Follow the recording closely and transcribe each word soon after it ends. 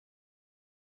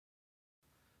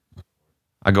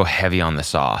I go heavy on the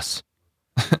sauce.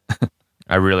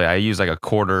 I use like a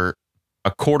quarter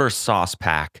sauce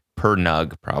pack per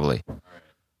nug, probably.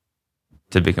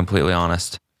 To be completely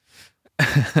honest.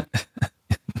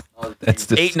 That's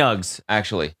just, 8 nugs,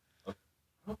 actually.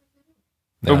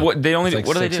 no, What they only it's like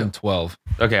what do they 6 do? and 12.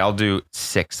 Okay, I'll do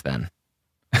 6 then.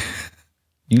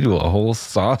 You do a whole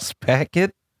sauce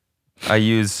packet? I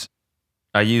use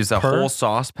a Per? whole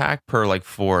sauce pack per like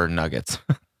 4 nuggets.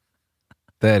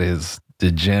 That is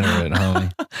degenerate,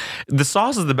 homie. The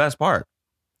sauce is the best part.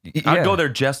 Yeah. I'd go there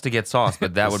just to get sauce,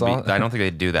 but that would be. I don't think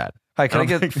they'd do that. Hi, can I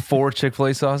don't get 4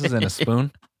 Chick-fil-A sauces and a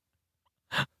spoon?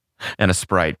 And a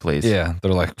Sprite, please. Yeah,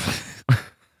 they're like, do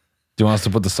you want us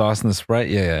to put the sauce in the Sprite?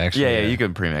 Yeah, actually. Yeah, you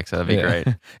could premix it. That'd be great.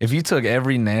 If you took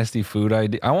every nasty food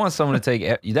idea, I want someone to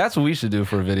take, that's what we should do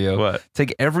for a video. What?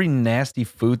 Take every nasty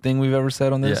food thing we've ever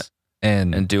said on this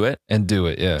and do it. And do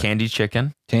it, yeah. Candy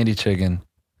chicken. Candy chicken.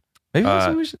 Maybe that's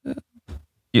what we should do.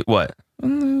 What?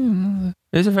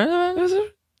 Is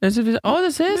it? Oh,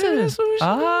 this is it.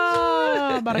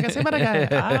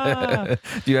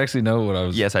 Do you actually know what I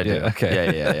was? Yes, I do. Yeah,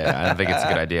 okay. Yeah. I think it's a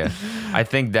good idea. I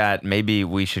think that maybe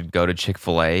we should go to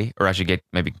Chick-fil-A, or I should get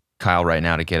maybe Kyle right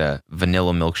now to get a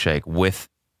vanilla milkshake with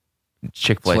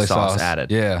Chick-fil-A sauce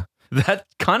added. Yeah. That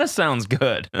kind of sounds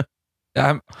good.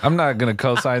 I'm not gonna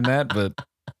co-sign that, but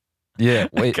yeah.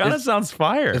 Wait, Kind of sounds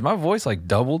fire. is my voice like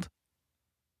doubled?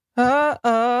 Go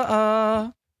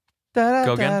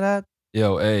again?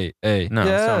 Yo, hey. No,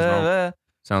 it sounds normal.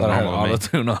 Sounds I had normal to me.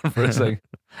 auto-tune on for a second.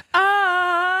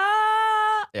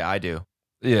 Yeah, I do.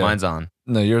 Yeah. Mine's on.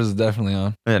 No, yours is definitely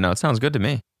on. Yeah, no, it sounds good to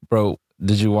me. Bro,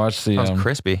 did you watch the Sounds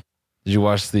crispy. Did you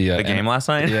watch the game last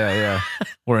night? Yeah.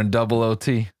 We're in double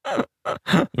OT.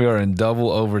 We are in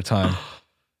double overtime.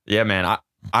 Yeah, man.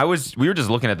 We were just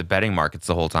looking at the betting markets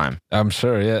the whole time. I'm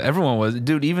sure. Yeah, everyone was.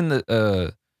 Dude, even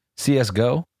the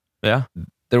CS:GO. Yeah.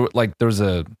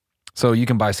 So you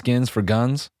can buy skins for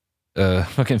guns.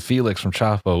 Fucking Felix from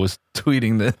Chapo was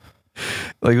tweeting that,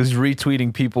 like, was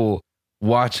retweeting people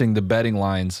watching the betting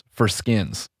lines for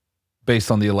skins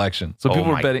based on the election. So people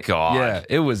were betting. God. Yeah,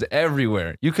 it was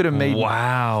everywhere. You could have made.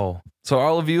 Wow. So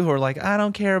all of you who are like, I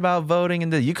don't care about voting,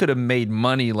 and you could have made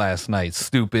money last night,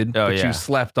 stupid. Oh, but yeah. you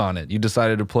slept on it. You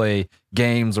decided to play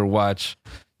games or watch,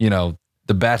 The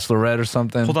Bachelorette or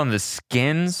something. Hold on. The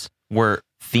skins were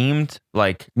themed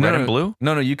like red and blue?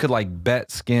 No, you could like bet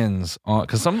skins on,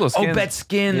 because some of those skins. Oh, bet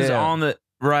skins Yeah. on the.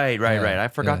 Right. Yeah, I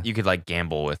forgot yeah. you could like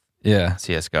gamble with Yeah.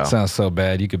 CSGO. Sounds so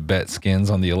bad. You could bet skins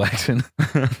on the election.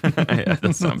 Yeah,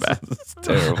 that's not bad. It's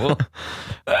terrible.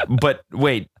 But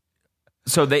wait.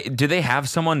 So do they have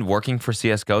someone working for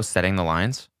CSGO setting the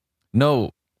lines? No.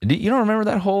 You don't remember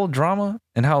that whole drama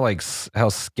and how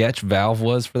sketch Valve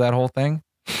was for that whole thing?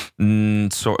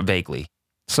 Sort vaguely.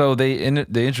 So they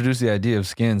introduced the idea of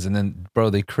skins, and then, bro,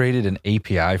 they created an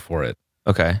API for it.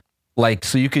 Okay. Like,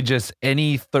 so you could just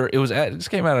it just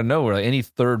came out of nowhere. Like any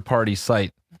third party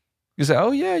site, you say,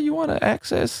 oh yeah, you want to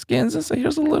access skins, and say,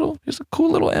 here's a cool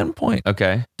little endpoint.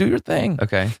 Okay. Do your thing.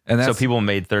 Okay. And so people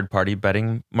made third-party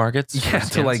betting markets? Yeah,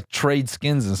 to like trade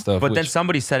skins and stuff. But then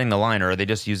somebody's setting the line, or are they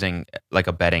just using like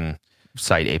a betting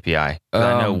site API? 'Cause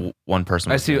I know one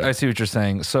person. I see what you're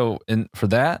saying. So for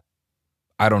that,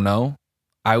 I don't know.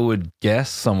 I would guess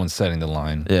someone's setting the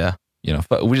line. Yeah.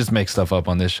 We just make stuff up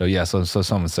on this show. Yeah, so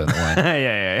someone's setting the line.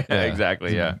 yeah,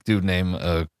 exactly. Yeah. Dude named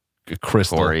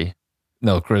Crystal. Corey.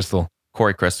 No, Crystal.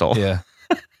 Corey Crystal. Yeah.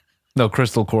 No,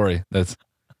 Crystal Corey. That's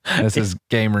his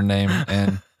gamer name,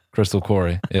 and Crystal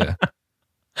Corey. Yeah.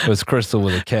 It was Crystal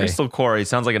with a K. Crystal Corey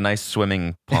sounds like a nice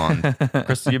swimming pond.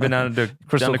 Crystal, you've been down to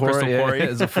Crystal Corey. Corey? Yeah,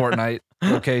 it's a Fortnite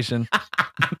location.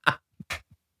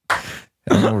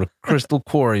 I'm over to Crystal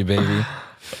Quarry, baby.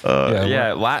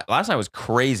 Last night was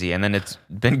crazy, and then it's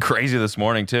been crazy this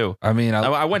morning too. I mean,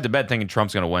 I went to bed thinking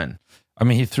Trump's gonna win. I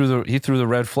mean, he threw the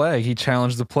red flag. He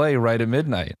challenged the play right at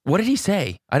midnight. What did he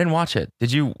say? I didn't watch it.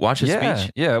 Did you watch his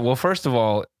speech? Yeah. Well, first of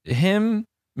all, him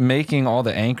making all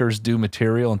the anchors do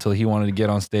material until he wanted to get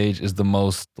on stage is the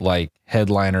most like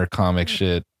headliner comic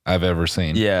shit I've ever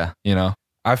seen. Yeah.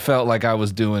 I felt like I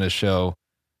was doing a show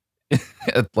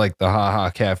at like the Ha Ha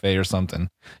Cafe or something.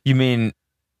 You mean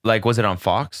like, was it on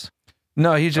Fox?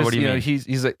 No, he just, what do you mean?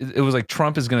 he's like, it was like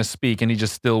Trump is going to speak and he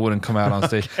just still wouldn't come out on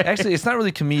stage. Actually, it's not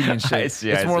really comedian shit.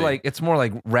 It's more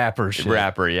like rapper shit.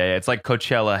 Rapper, yeah. It's like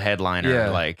Coachella headliner. Yeah.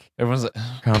 Like Everyone's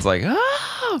like,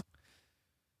 ah!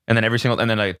 And then and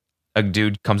then a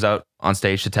dude comes out on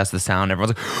stage to test the sound.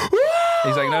 Everyone's like, ah!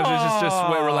 He's like, no, just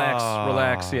wait,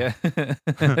 relax, yeah.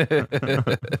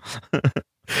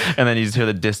 And then you just hear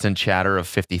the distant chatter of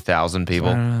 50,000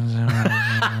 people.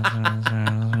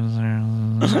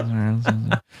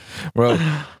 Bro,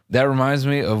 That reminds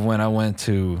me of when I went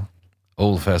to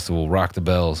Old Festival, Rock the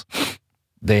Bells.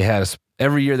 They had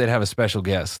every year they'd have a special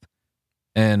guest.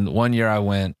 And one year I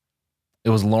went, it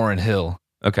was Lauryn Hill.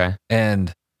 Okay.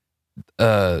 And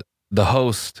the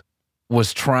host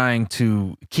was trying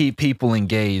to keep people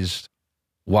engaged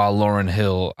while Lauryn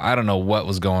Hill, I don't know what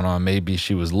was going on. Maybe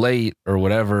she was late or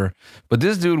whatever. But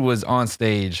this dude was on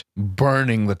stage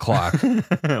burning the clock.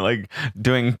 Like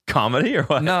doing comedy or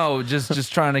what? No,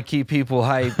 just trying to keep people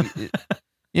hype.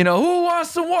 You know, who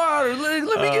wants some water? Let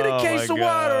me get a case of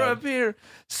water up here.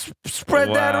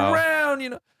 Spread that around, you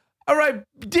know. All right,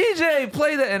 DJ,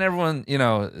 play that. And everyone, you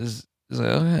know, is like,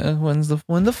 okay,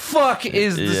 when the fuck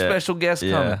is the special guest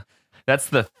coming? That's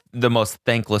the most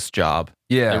thankless job.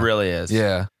 Yeah. It really is.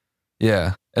 Yeah.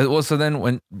 Yeah. Well, so then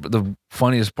when the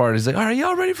funniest part is like, all right,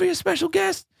 y'all ready for your special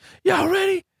guest? Y'all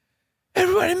ready?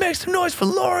 Everybody make some noise for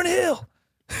Lauryn Hill.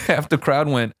 Half the crowd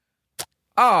went,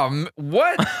 oh,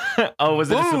 what? Oh,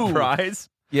 was it a surprise?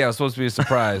 Yeah, it was supposed to be a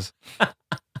surprise.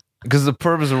 Because the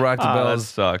purpose of Rock the Bells,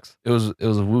 that sucks. It was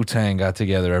a Wu-Tang got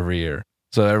together every year.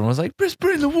 So everyone's like, just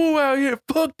bring the Wu out here.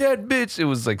 Fuck that bitch. It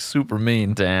was like super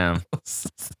mean. Damn.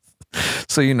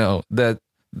 So, you know, that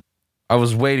I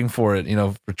was waiting for it, you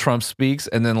know, for Trump speaks.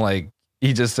 And then like,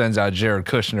 he just sends out Jared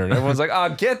Kushner. And everyone's like,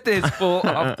 oh, get this fool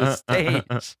off the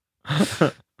stage.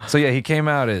 So yeah, he came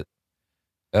out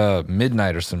at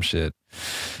midnight or some shit.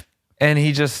 And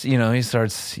he just, you know, he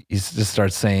just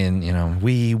starts saying, you know,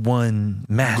 we won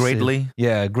massive. Greatly?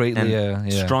 Yeah, greatly. Yeah.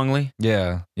 Strongly?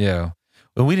 Yeah.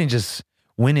 Well, we didn't just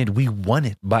win it, we won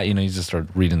it. But, you know, he just started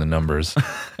reading the numbers.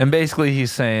 And basically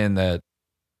he's saying that,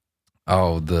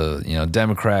 the, you know,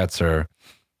 Democrats they're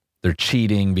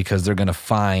cheating because they're going to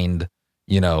find,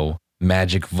 you know,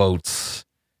 magic votes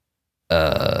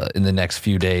in the next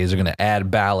few days. They're going to add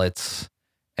ballots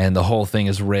and the whole thing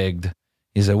is rigged.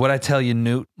 He said, what'd I tell you,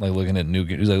 Newt? Like looking at Newt.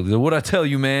 He's like, what'd I tell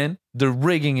you, man? They're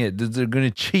rigging it. They're going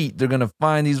to cheat. They're going to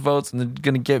find these votes and they're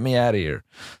going to get me out of here.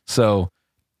 So,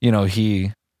 you know,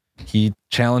 he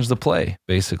challenged the play,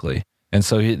 basically. And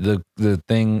so the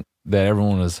thing that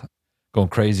everyone was going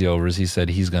crazy over is he said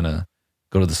he's going to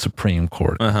go to the Supreme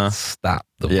Court and stop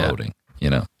the voting, you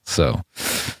know? So,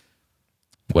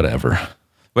 whatever.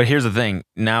 But here's the thing.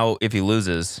 Now, if he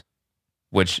loses,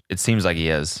 which it seems like he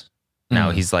is,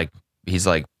 now he's like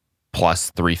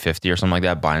plus 350 or something like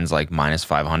that. Biden's like minus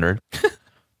 500.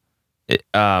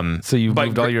 So you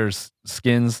moved all your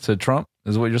skins to Trump,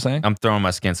 is what you're saying? I'm throwing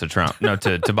my skins to Trump. No,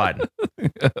 to Biden.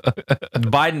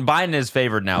 Biden is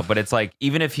favored now, but it's like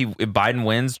even if Biden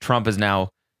wins, Trump is now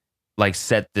like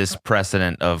set this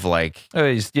precedent of like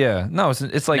it's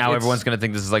like now everyone's gonna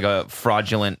think this is like a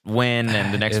fraudulent win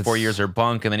and the next 4 years are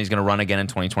bunk and then he's gonna run again in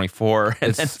 2024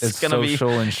 and it's gonna be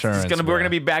social insurance. We're gonna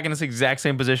be back in this exact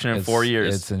same position in 4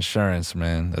 years. It's insurance,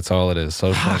 man. That's all it is.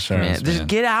 Social insurance, man. Just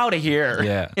get out of here.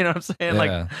 Yeah. You know what I'm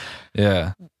saying?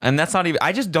 Yeah. And that's not even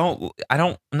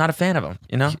I'm not a fan of him,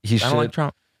 you know? I don't like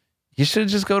Trump. He should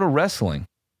just go to wrestling.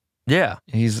 Yeah,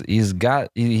 he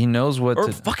knows what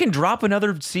or fucking drop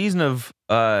another season of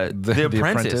the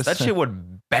Apprentice. That shit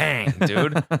would bang,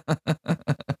 dude.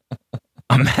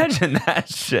 Imagine that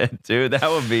shit, dude. That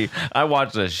would be. I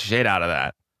watched the shit out of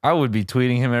that. I would be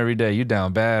tweeting him every day. You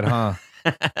down bad, huh?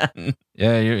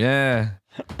 Yeah.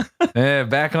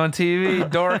 Back on TV,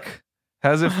 dork.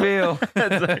 How's it feel?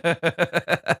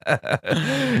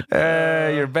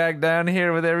 You're back down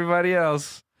here with everybody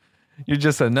else. You're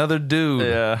just another dude.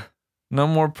 Yeah. No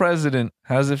more president.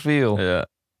 How's it feel? Yeah.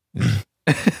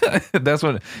 That's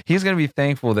what he's going to be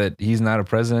thankful that he's not a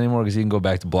president anymore because he can go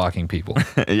back to blocking people.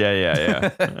 Yeah.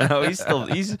 No, he's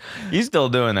still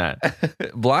doing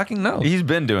that. Blocking? No. He's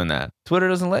been doing that. Twitter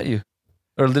doesn't let you.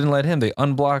 Or didn't let him. They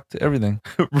unblocked everything.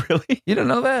 Really? You didn't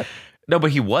know that? No,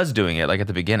 but he was doing it like at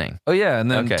the beginning. Oh yeah,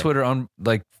 and then Twitter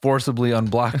forcibly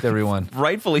unblocked everyone.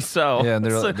 Rightfully so. Yeah,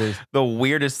 they're the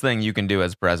weirdest thing you can do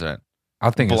as president. I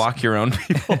think block your own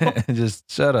people. Just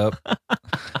shut up.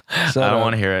 I don't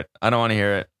want to hear it.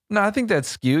 No, I think that's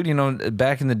skewed. You know,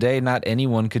 back in the day, not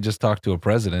anyone could just talk to a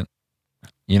president.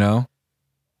 You know?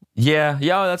 Yeah,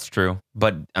 that's true.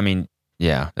 But I mean,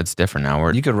 yeah, it's different now.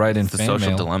 You could write in the fan social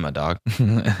mail. Dilemma, dog.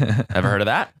 Ever heard of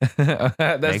that?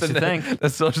 Makes you think.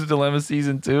 That's Social Dilemma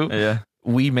season 2. Yeah.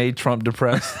 We made Trump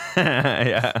depressed.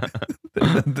 Yeah.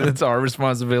 That's our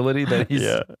responsibility that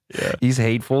he's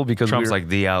hateful because Trump's like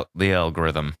the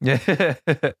algorithm. Yeah.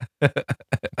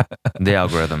 The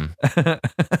algorithm.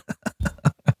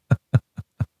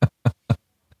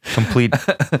 Complete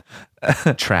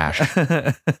trash.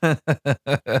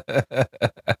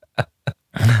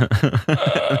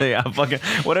 Yeah, fucking.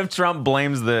 What if Trump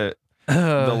blames the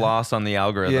the loss on the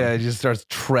algorithm. Yeah, he just starts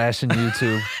trashing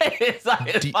YouTube.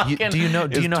 Do you know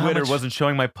Twitter how much wasn't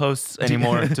showing my posts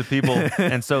anymore to people,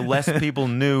 and so less people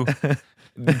knew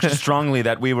strongly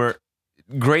that we were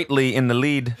greatly in the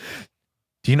lead.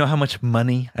 Do you know how much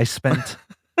money I spent?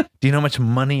 Do you know how much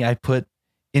money I put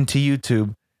into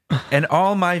YouTube? And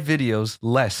all my videos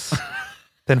less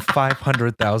than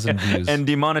 500,000 views. And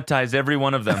demonetize every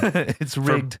one of them. It's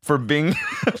rigged. For being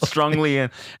strongly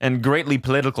and greatly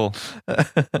political.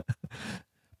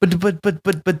 But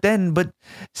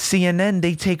CNN,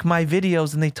 they take my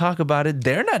videos and they talk about it.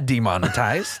 They're not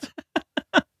demonetized.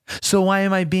 So why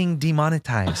am I being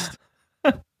demonetized?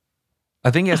 I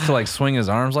think he has to like swing his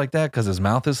arms like that because his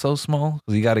mouth is so small.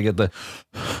 Because you got to get the.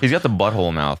 He's got the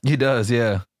butthole mouth. He does,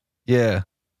 yeah, yeah.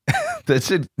 That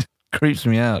shit creeps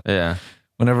me out. Yeah.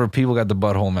 Whenever people got the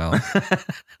butthole mouth,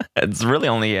 it's really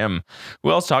only him.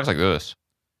 Who else talks like this?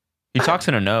 He talks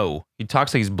in a no. He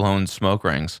talks like he's blown smoke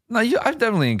rings. No, I've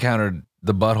definitely encountered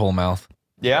the butthole mouth.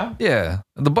 Yeah, yeah.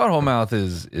 The butthole mouth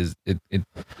is it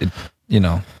you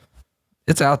know,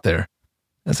 it's out there.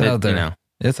 It's out there. You know.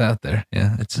 It's out there.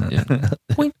 Yeah, it's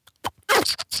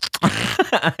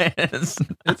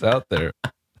it's out there.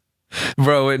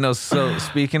 Bro, wait, no. So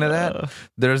speaking of that,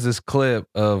 there's this clip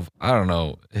of, I don't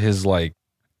know, his like,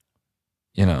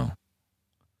 you know,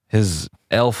 his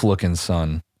elf-looking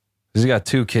son. He's got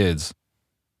 2 kids.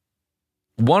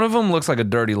 One of them looks like a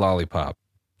dirty lollipop.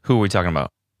 Who are we talking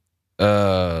about?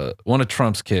 One of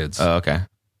Trump's kids. Oh, okay.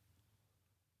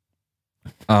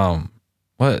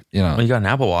 What, you know? Well, you got an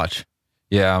Apple Watch.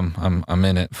 Yeah, I'm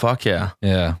in it. Fuck yeah.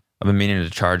 Yeah. I've been meaning to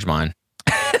charge mine.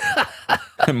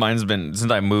 Mine's been,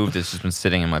 since I moved, it's just been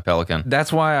sitting in my Pelican.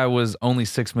 That's why I was only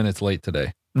 6 minutes late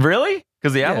today. Really?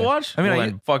 Because the Apple Watch? I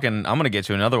mean, well, I'm going to get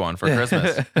you another one for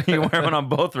Christmas. You wear one on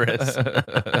both wrists.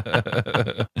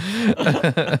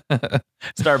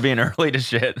 Start being early to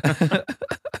shit.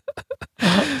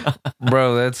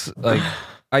 Bro, that's like,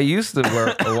 I used to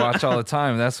wear a watch all the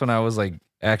time. That's when I was like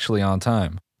actually on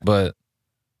time. But,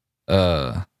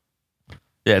 yeah,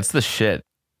 it's the shit.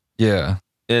 Yeah.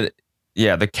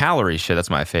 Yeah, the calorie shit, that's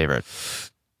my favorite.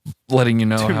 Letting you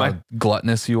know how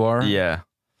gluttonous you are. Yeah.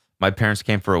 My parents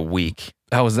came for a week.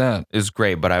 How was that? It was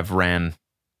great, but I've ran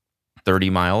 30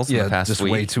 miles in the past just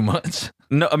week. Way too much.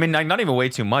 No, I mean, not even way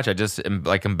too much. I just am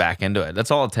back into it.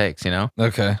 That's all it takes, you know?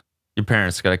 Okay. Your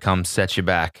parents got to come set you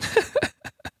back.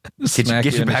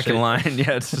 Get you back in line.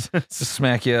 Yeah. Just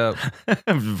smack you up.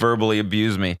 Verbally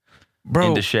abuse me. Bro.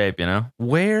 Into shape, you know?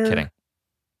 Where? Kidding.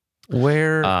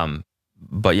 Where?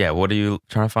 But yeah, what are you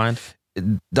trying to find?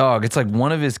 Dog, it's like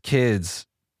one of his kids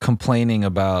complaining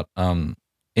about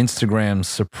Instagram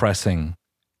suppressing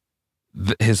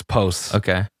his posts.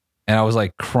 Okay. And I was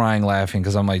like crying laughing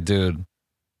because I'm like, dude,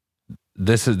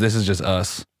 this is just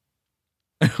us.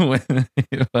 When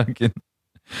you fucking,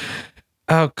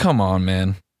 oh, come on,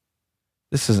 man.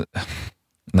 This is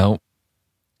nope.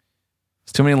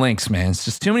 It's too many links, man. It's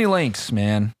just too many links,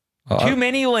 man. Too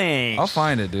many links. I'll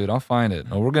find it, dude. I'll find it.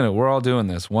 No, we're all doing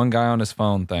this. One guy on his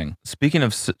phone thing. Speaking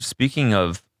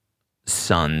of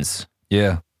sons.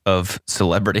 Yeah. Of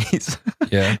celebrities.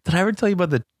 Yeah. Did I ever tell you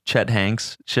about the Chet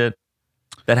Hanks shit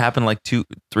that happened like 2-3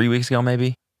 weeks ago,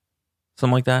 maybe?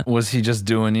 Something like that. Was he just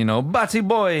doing, you know, Batsy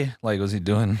boy? Like, was he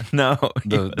doing no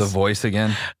the voice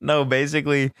again? No,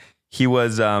 basically he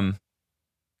was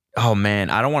oh man,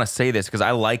 I don't want to say this because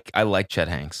I like Chet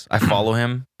Hanks. I follow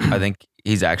him. I think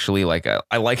he's actually like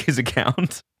I like his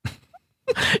account.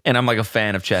 And I'm like a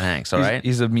fan of Chet Hanks, all right?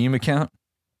 He's a meme account?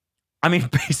 I mean,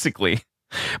 basically.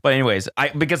 But anyways,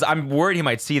 because I'm worried he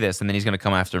might see this and then he's going to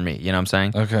come after me. You know what I'm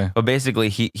saying? Okay. But basically,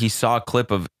 he saw a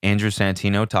clip of Andrew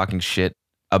Santino talking shit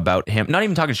about him. Not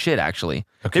even talking shit, actually.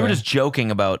 Okay. They were just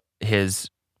joking about his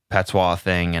patois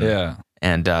thing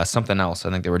and something else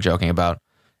I think they were joking about.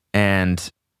 And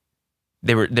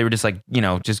they were just like, you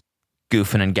know, just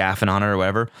goofing and gaffing on it or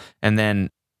whatever. And then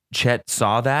Chet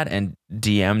saw that and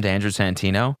DM'd Andrew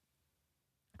Santino.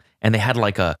 And they had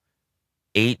like a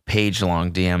 8-page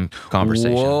long DM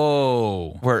conversation.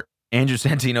 Whoa. Where Andrew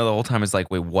Santino the whole time is like,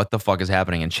 wait, what the fuck is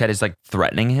happening? And Chet is like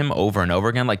threatening him over and over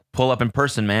again. Like, pull up in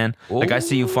person, man. Ooh. Like, I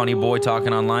see you funny boy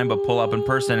talking online, but pull up in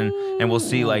person and we'll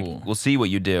see what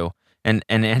you do. And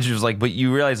Andrew's like, but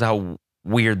you realize how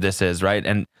weird this is, right?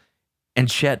 And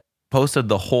Chet posted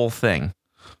the whole thing.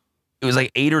 It was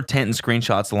like 8 or 10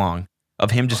 screenshots long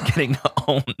of him just getting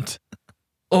owned.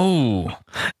 Oh,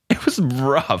 it was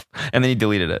rough. And then he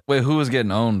deleted it. Wait, who was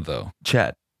getting owned though?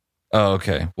 Chet. Oh,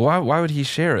 okay. Why would he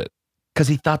share it? Because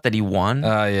he thought that he won.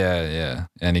 Yeah.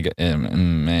 And he got,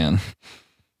 man.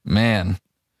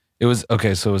 It was,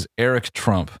 okay, so it was Eric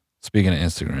Trump, speaking of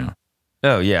Instagram.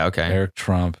 Oh, yeah, okay. Eric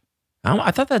Trump.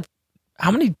 I thought that. How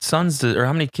many sons or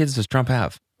how many kids does Trump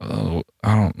have? Oh,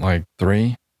 I don't like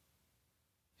 3.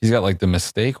 He's got like the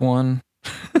mistake one.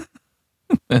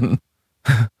 And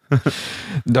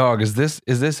dog, is this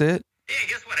it? Yeah,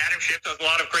 guess what? Adam Schiff does a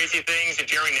lot of crazy things. And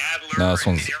Jerry Nadler. No, this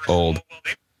one's old.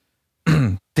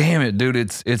 Damn it, dude!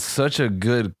 It's such a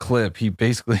good clip.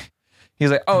 He's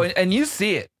like, oh, and you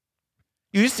see it.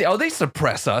 You see, oh, they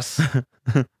suppress us.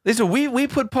 They said we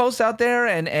put posts out there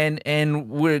and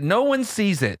we're no one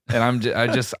sees it. And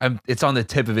I'm it's on the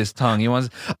tip of his tongue.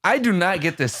 I do not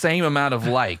get the same amount of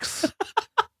likes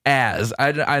as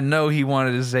I know he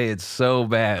wanted to say it so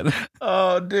bad.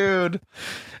 Oh, dude.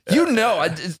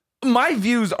 My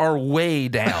views are way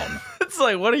down. It's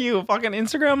like, what are you, a fucking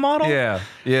Instagram model? Yeah.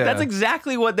 That's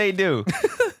exactly what they do.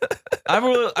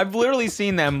 I've literally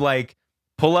seen them like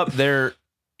pull up their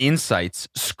insights,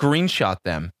 screenshot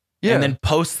them, and then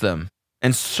post them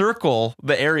and circle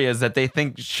the areas that they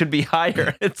think should be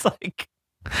higher. It's like,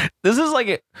 this is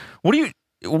like, who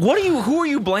are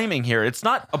you blaming here? It's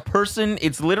not a person.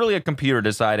 It's literally a computer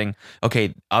deciding,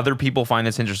 okay, other people find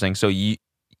this interesting. So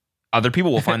other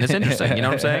people will find this interesting. You know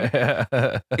what I'm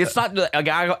saying? It's not, like,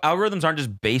 algorithms aren't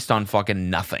just based on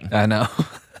fucking nothing. I know.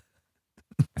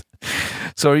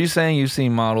 So are you saying you've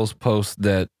seen models post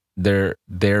that they're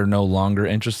no longer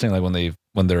interesting, like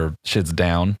when their shit's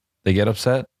down, they get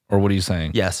upset? Or what are you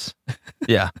saying? Yes.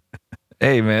 Yeah.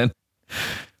 Hey, man.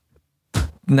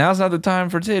 Now's not the time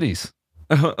for titties.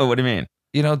 What do you mean?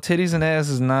 Titties and ass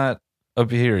is not up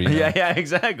here. Yeah,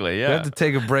 exactly. Yeah. You have to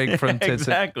take a break from tits.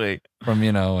 Exactly. From,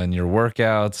 and your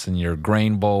workouts and your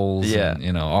grain bowls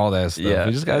and, all that stuff. Yeah,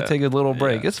 We just got to take a little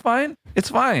break. It's fine. It's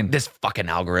fine. This fucking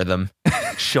algorithm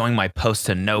showing my post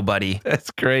to nobody. That's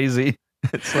crazy.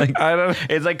 It's like,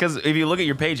 it's like, because if you look at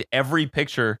your page, every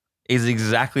picture is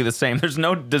exactly the same. There's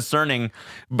no discerning.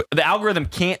 The algorithm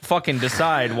can't fucking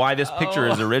decide why this picture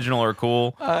is original or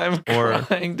cool. I'm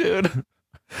crying, dude.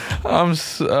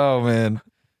 Oh, man.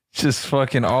 Just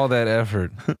fucking all that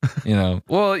effort,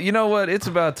 Well, you know what? It's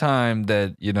about time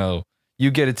that,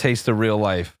 you get a taste of real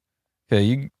life. Okay,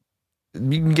 you've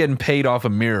been getting paid off a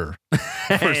mirror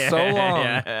for so long.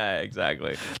 Yeah,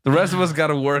 exactly. The rest of us got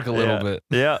to work a little bit.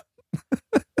 Yeah.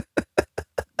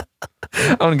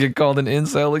 I'm going to get called an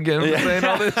incel again for saying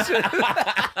all this shit.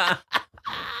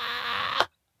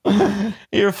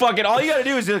 You're fucking, all you got to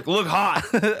do is look hot.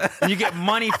 And you get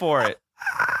money for it.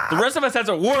 The rest of us has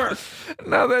to work.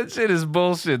 No, that shit is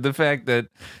bullshit. The fact that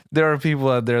there are people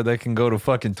out there that can go to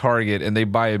fucking Target and they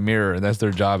buy a mirror and that's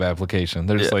their job application.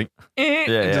 They're just like,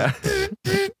 yeah.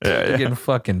 They're getting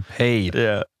fucking paid.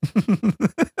 Yeah.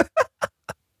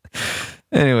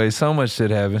 Anyway, so much shit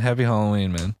happened. Happy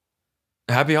Halloween, man.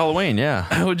 Happy Halloween,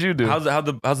 yeah. What'd you do? How's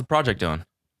the project doing?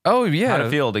 Oh, yeah. How'd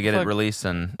it feel to get it released?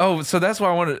 And so that's why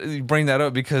I wanted to bring that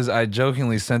up, because I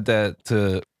jokingly sent that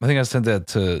to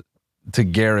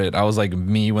Garrett. I was like,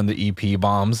 me when the EP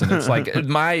bombs, and it's like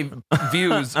my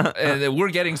views, and we're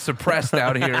getting suppressed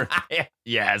out here.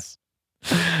 Yes.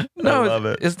 No, I love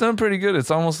it. It's done pretty good.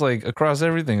 It's almost like across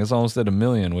everything. It's almost at 1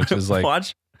 million, which is like,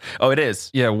 watch. Oh, it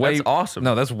is. Yeah, that's awesome.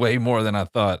 No, that's way more than I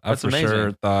thought. That's I for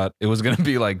sure thought it was gonna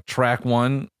be like track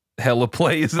 1, hella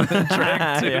plays, and then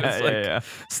track 2 it's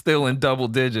still in double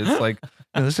digits. Like,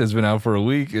 this shit's been out for a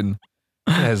week and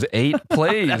it has 8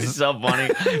 plays. That's so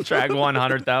funny. Track 1,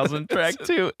 100,000. Track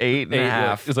 2,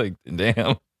 8.5. It's like,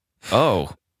 damn. Oh,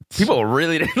 people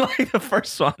really didn't like the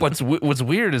first one. What's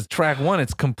weird is track 1,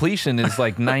 its completion is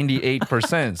like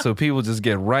 98%. So people just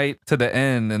get right to the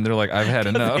end and they're like, I've had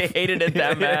enough. They hated it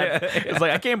that bad. It's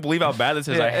like, I can't believe how bad this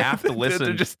is. I have to listen.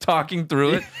 They're just talking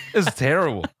through it. It's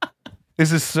terrible.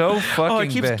 This is so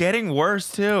fucking it keeps bad. getting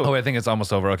worse too. Oh, I think it's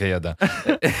almost over. Okay, yeah, done.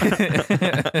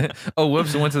 Oh,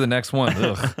 whoops, I went to the next one.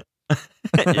 Ugh.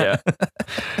 Yeah.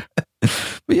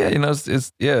 But yeah,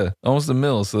 it's almost 1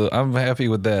 mil. So I'm happy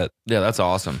with that. Yeah, that's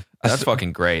awesome. That's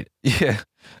fucking great. Yeah.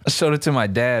 I showed it to my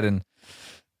dad, and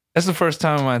that's the first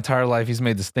time in my entire life he's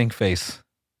made the stink face.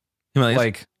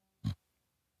 Like,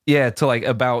 yeah, to like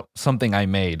about something I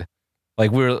made.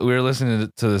 Like we were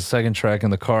listening to the second track in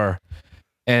the car,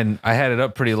 and I had it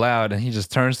up pretty loud, and he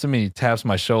just turns to me, he taps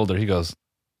my shoulder, he goes,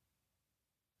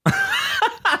 like,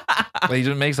 he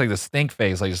just makes like the stink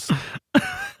face, like just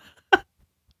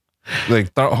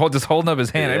like just holding up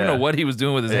his hand. I don't know what he was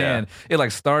doing with his hand. It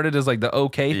like started as like the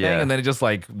okay thing, and then it just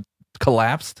like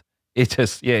collapsed. It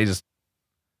just he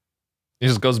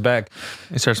just goes back.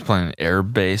 He starts playing air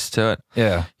bass to it.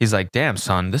 Yeah. He's like, damn,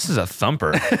 son, this is a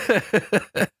thumper.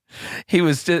 He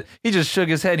just shook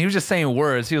his head. And he was just saying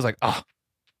words. He was like, oh,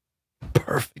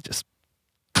 perfect. Just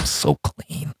so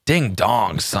clean. Ding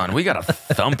dong, son. We got a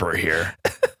thumper here.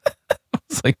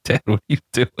 It's like, Dad, what are you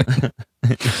doing?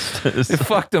 It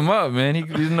fucked him up, man. He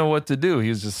didn't know what to do. He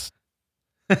was just,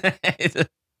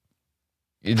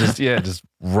 just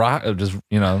rock, just,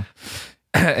 you know,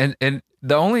 and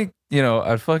the only, you know,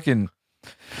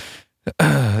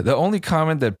 the only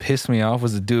comment that pissed me off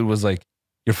was the dude was like,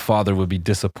 your father would be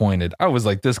disappointed. I was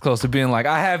like this close to being like,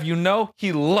 I have you know,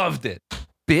 he loved it,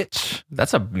 bitch.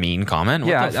 That's a mean comment.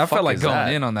 Yeah, I felt like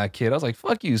going in on that kid. I was like,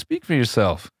 fuck you, speak for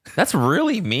yourself. That's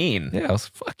really mean. Yeah, I was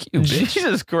fuck you, bitch.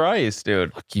 Jesus Christ,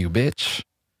 dude. Fuck you, bitch.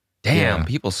 Damn,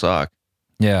 people suck.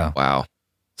 Yeah. Wow.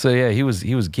 So yeah, he was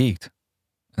geeked.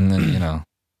 And then, you know,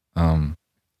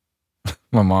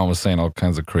 my mom was saying all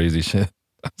kinds of crazy shit.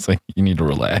 I was like, you need to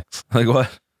relax. Like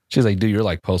what? She's like, dude, you're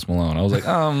like Post Malone. I was like,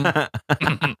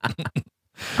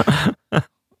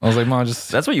 I was like, Mom,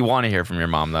 just... That's what you want to hear from your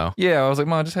mom, though. Yeah, I was like,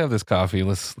 Mom, just have this coffee.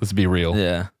 Let's be real.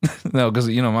 Yeah. No, because,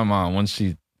 you know, my mom, once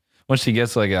she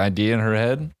gets like an idea in her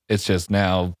head, it's just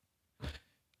now...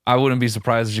 I wouldn't be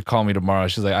surprised if she called me tomorrow.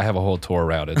 She's like, I have a whole tour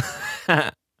routed.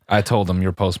 I told them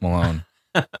you're Post Malone.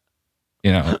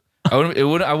 You know,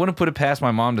 I wouldn't put it past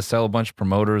my mom to sell a bunch of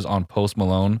promoters on Post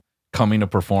Malone coming to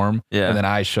perform. Yeah. And then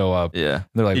I show up. Yeah.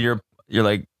 They're like, they're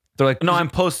like, no, I'm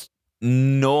Post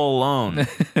Malone.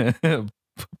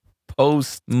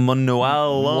 Post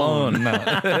Malone.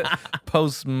 No.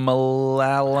 Post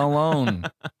Malone.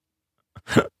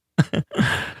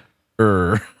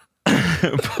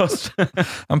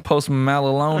 I'm Post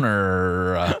Malone.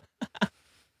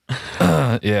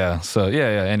 Yeah. So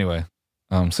yeah. Anyway.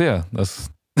 So yeah,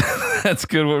 that's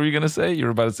good. What were you gonna say? You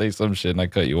were about to say some shit, and I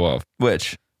cut you off.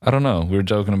 Which? I don't know. We were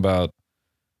joking about.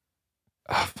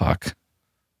 Oh, fuck.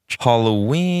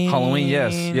 Halloween.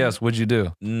 Yes. What'd you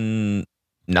do?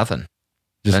 Nothing.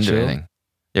 Just Didn't do chill? anything.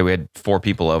 Yeah, we had 4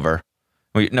 people over.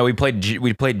 We played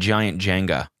giant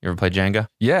Jenga. You ever played Jenga?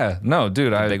 Yeah. No,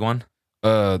 dude. The big one.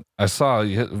 I saw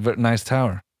you hit a nice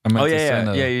tower. I meant to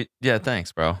send yeah.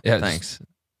 Thanks, bro. Yeah, thanks.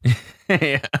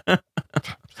 Yeah.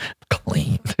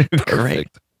 Clean. Great.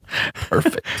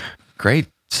 Perfect. Great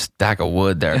stack of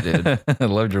wood there, dude. I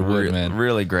loved your wood, man.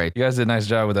 Really great. You guys did a nice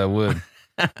job with that wood.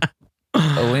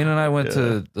 Elaine and I went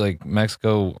to like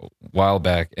Mexico a while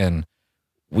back, and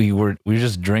we were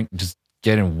just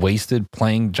getting wasted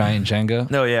playing giant Jenga.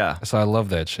 No, yeah. So I love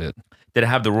that shit. Did it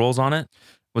have the rules on it?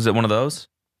 Was it one of those?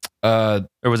 Or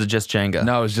was it just Jenga?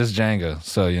 No, it was just Jenga.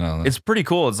 So, you know. It's pretty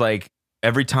cool. It's like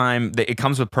every time, it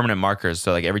comes with permanent markers.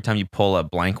 So like every time you pull a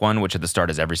blank one, which at the start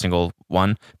is every single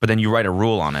one, but then you write a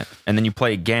rule on it. And then you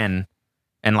play again.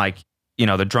 And like, you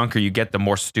know, the drunker you get, the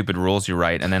more stupid rules you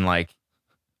write. And then like,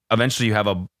 eventually you have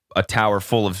a tower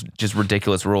full of just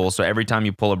ridiculous rules. So every time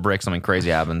you pull a brick, something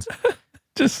crazy happens.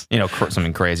 Just, you know,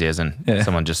 something crazy as in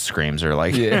someone just screams or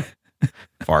like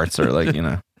farts or like, you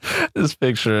know. This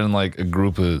picture in like a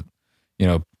group of, you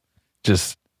know,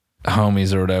 just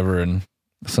homies or whatever, and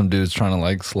some dude's trying to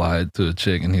like slide to a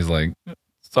chick, and he's like,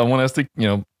 someone has to, you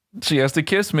know, she has to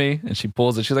kiss me, and she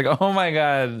pulls it. She's like, oh my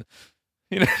God.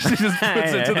 You know, she just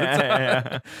puts it to the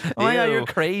top. Oh my God, you're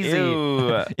crazy.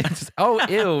 Ew. Just,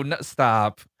 ew, no,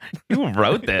 stop. Who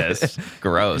wrote this?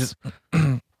 Gross.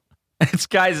 It's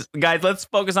guys, let's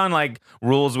focus on like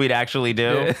rules we'd actually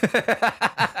do.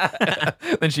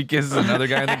 Then she kisses another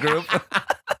guy in the group.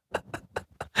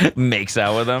 Makes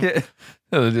out with him.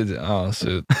 Oh,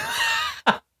 shit.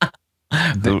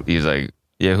 He's like,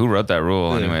 yeah, who wrote that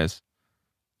rule anyways?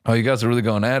 Oh, you guys are really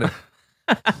going at it.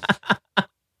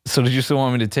 So did you still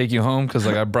want me to take you home? Because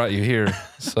like I brought you here.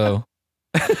 So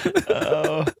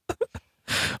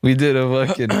we did a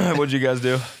fucking... What'd you guys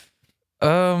do?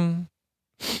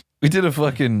 We did a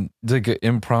fucking like an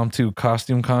impromptu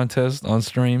costume contest on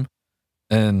stream,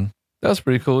 and that was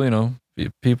pretty cool. You know,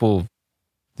 people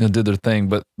did their thing.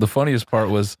 But the funniest part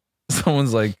was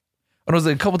someone's like, it was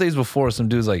like a couple days before, some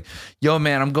dude's like, "Yo,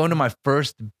 man, I'm going to my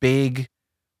first big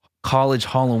college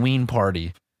Halloween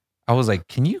party." I was like,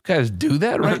 "Can you guys do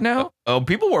that right now?" Oh,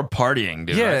 people were partying,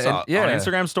 dude. Yeah, I saw on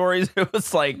Instagram stories. It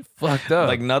was like fucked up.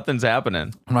 Like nothing's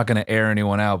happening. I'm not gonna air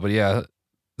anyone out, but yeah.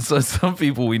 So some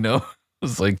people we know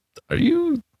was like, "Are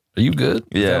you good?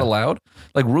 Is that allowed?"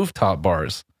 Like rooftop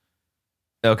bars.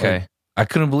 Okay. Like, I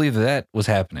couldn't believe that was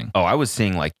happening. Oh, I was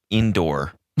seeing like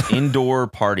indoor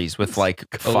parties with like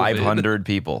COVID. 500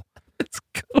 people. It's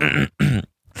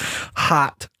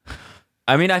hot.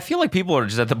 I mean, I feel like people are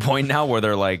just at the point now where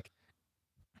they're like,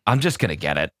 I'm just going to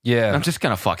get it. Yeah. I'm just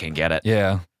going to fucking get it.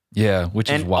 Yeah. Yeah.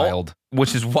 Which is wild.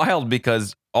 Which is wild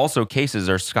because also cases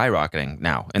are skyrocketing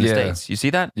now in the States. You see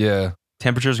that? Yeah.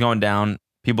 Temperatures going down.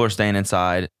 People are staying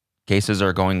inside. Cases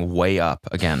are going way up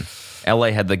again. LA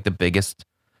had like the biggest.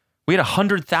 We had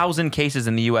 100,000 cases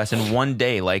in the US in one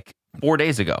day, like 4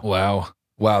 days ago. Wow.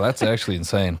 Wow, that's actually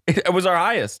insane. It was our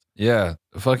highest. Yeah,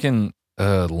 fucking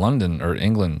London or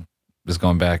England is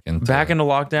going back into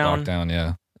lockdown. Lockdown,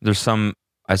 yeah. There's some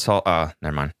I saw.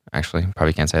 Never mind. Actually,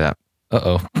 probably can't say that. But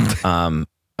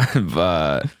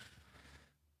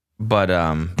what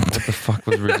the fuck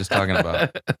was we just talking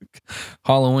about?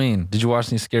 Halloween. Did you watch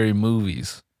any scary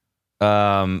movies?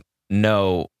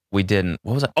 No, we didn't.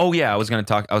 What was it? Oh yeah, I was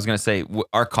gonna say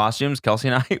our costumes, Kelsey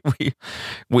and I.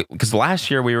 We because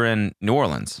last year we were in New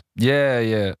Orleans.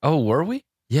 Yeah. Oh, were we?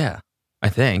 Yeah, I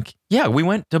think. Yeah, we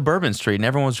went to Bourbon Street and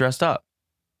everyone was dressed up.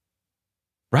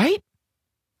 Right?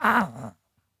 I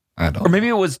don't. Or maybe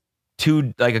it was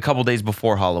a couple days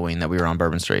before Halloween that we were on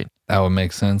Bourbon Street. That would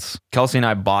make sense. Kelsey and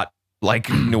I bought like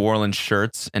New Orleans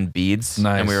shirts and beads.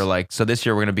 Nice. And we were like, so this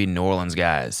year we're gonna be New Orleans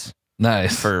guys.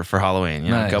 Nice. For Halloween. You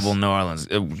know, Nice. a couple of New Orleans.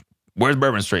 Where's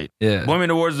Bourbon Street? Yeah. Point me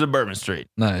towards the Bourbon Street.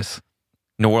 Nice.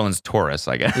 New Orleans tourists,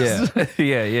 I guess.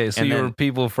 Yeah. yeah. So And you then- were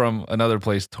people from another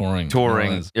place touring.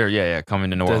 Coming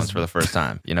to New Orleans for the first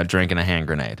time, drinking a hand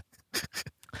grenade.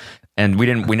 And we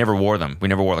never wore them. We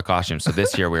never wore the costumes. So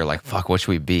this year we were like, fuck, what should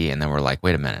we be? And then we're like,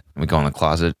 wait a minute. And we go in the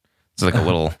closet. There's like a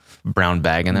little brown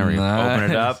bag in there. We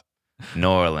open it up. New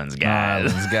Orleans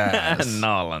guys. New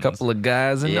Orleans. Couple of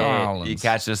guys in New Orleans. You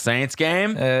catch the Saints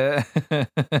game?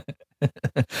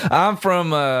 I'm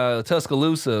from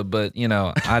Tuscaloosa, but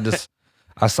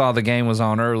I saw the game was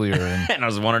on earlier, And I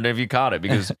was wondering if you caught it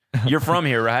because you're from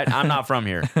here, right? I'm not from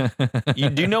here.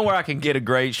 Do you know where I can get a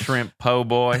great shrimp po'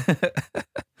 boy?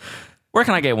 Where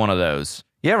can I get one of those?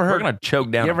 You ever We're heard? gonna choke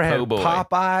down You a ever had po' boy.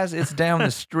 Popeyes? It's down the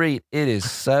street. It is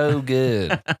so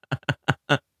good.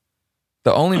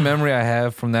 The only memory I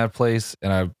have from that place,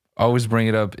 and I always bring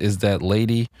it up, is that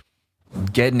lady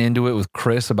getting into it with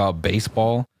Chris about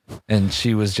baseball. And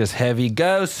she was just heavy.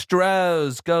 Go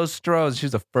Stros, go Stros. She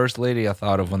was the first lady I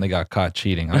thought of when they got caught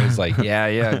cheating. I was like,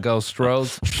 yeah, go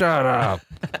Stros. Shut up.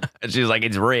 And she's like,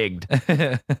 it's rigged.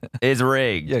 It's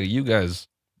rigged. Yeah, you guys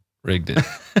rigged it.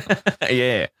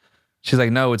 Yeah. She's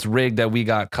like, no, it's rigged that we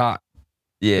got caught.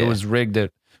 Yeah. It was rigged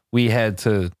that we had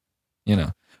to,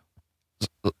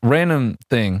 random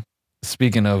thing.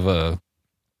 Speaking of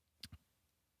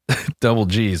double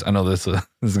G's, I know this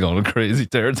is going to crazy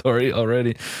territory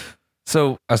already.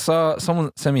 So I saw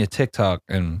someone send me a TikTok,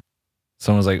 and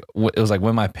someone was like, it was like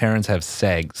when my parents have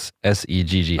SEGs,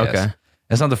 SEGGS. Okay.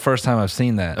 That's not the first time I've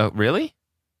seen that. Oh, really?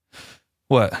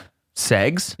 What?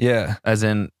 Segs? Yeah. As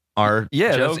in our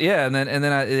joke? And then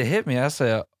it hit me. I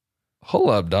said, hold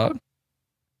up, dog.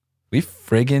 We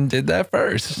friggin' did that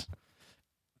first.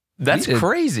 That's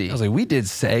crazy. I was like, we did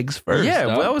SEGs first. Yeah,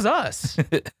 dog. well, that was us.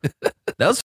 That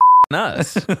was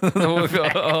us.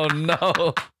 Oh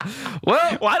no.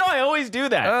 Well, Why do I always do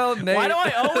that? Well, Nate, Why do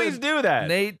I always do that?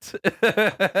 Nate.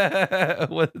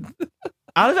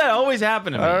 How does that always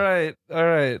happen to me? All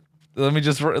right. I'm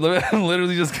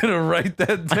literally just gonna write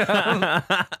that down.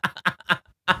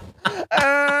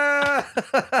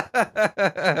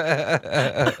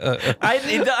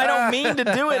 I don't mean to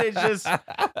do it. It's just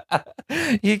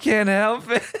You can't help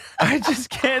it. I just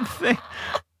can't think.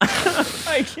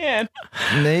 I can't.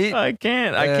 Nate. I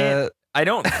can't. I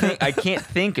don't think. I can't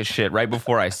think of shit right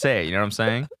before I say it. You know what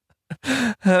I'm saying?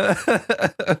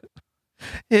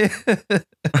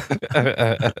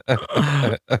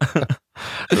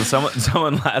 So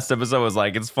someone last episode was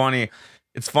like, it's funny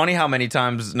how many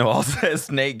times Noel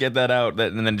says Nate, get that out,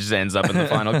 and then it just ends up in the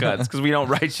final cuts because we don't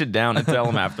write shit down and tell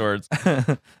him afterwards.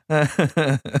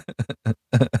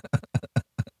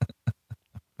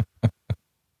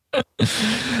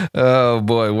 Oh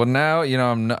boy. Well, now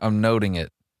I'm noting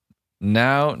it.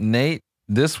 Now, Nate,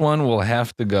 this one will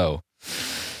have to go.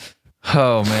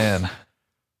 Oh man.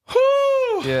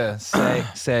 Yeah,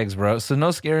 SAGs, bro. So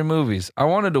no scary movies. I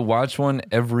wanted to watch one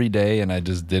every day, and I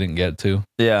just didn't get to.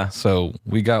 Yeah. So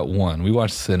we got one. We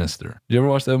watched Sinister. Did you ever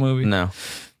watch that movie? No.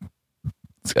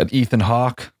 It's got Ethan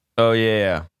Hawke. Oh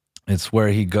yeah. It's where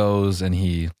he goes and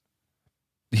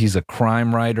he's a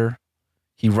crime writer.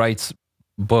 He writes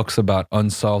books about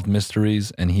unsolved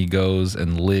mysteries, and he goes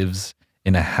and lives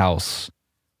in a house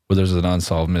where there's an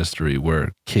unsolved mystery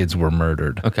where kids were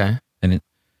murdered. Okay. And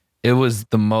it was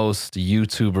the most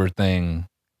YouTuber thing,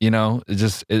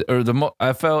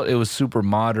 I felt it was super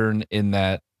modern in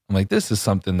that I'm like, this is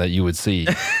something that you would see.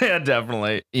 Yeah,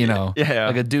 definitely. Yeah.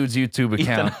 Like a dude's YouTube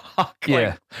account. Ethan Hawke,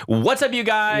 Yeah. What's up, you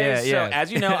guys? Yeah. So,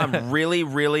 as you know, I'm really,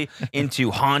 really into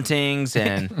hauntings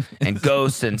and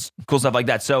ghosts and cool stuff like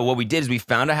that. So what we did is we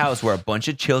found a house where a bunch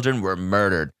of children were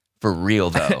murdered. For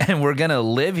real, though. And we're going to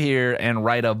live here and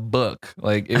write a book.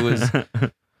 Like, it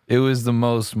It was the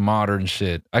most modern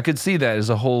shit. I could see that as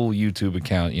a whole YouTube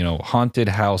account, haunted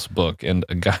house book. And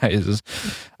a guy is,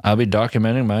 I'll be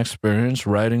documenting my experience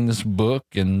writing this book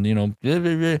and, blah,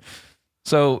 blah, blah.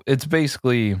 So it's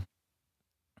basically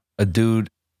a dude.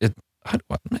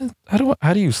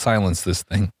 How do you silence this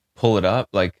thing? Pull it up,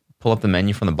 pull up the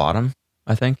menu from the bottom,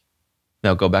 I think.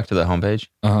 No, go back to the homepage.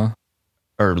 Uh-huh.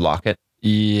 Or lock it.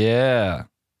 Yeah.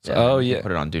 Yeah.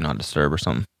 Put it on Do Not Disturb or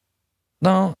something.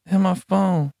 No, in my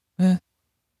phone.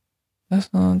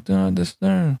 That's not Do Not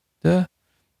Disturb. Duh.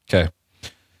 Okay.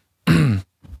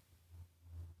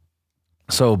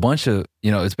 So a bunch of,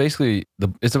 it's basically,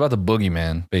 it's about the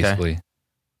boogeyman, basically. Okay.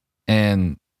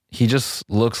 And he just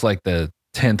looks like the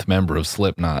 10th member of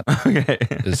Slipknot. Okay.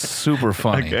 It's super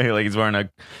funny. Okay, like he's wearing a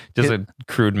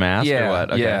crude mask or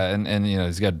what? Okay. Yeah, and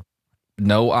he's got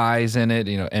no eyes in it,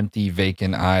 empty,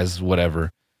 vacant eyes,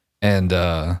 whatever. And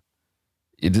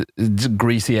it's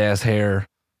greasy ass hair.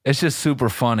 It's just super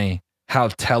funny how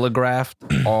telegraphed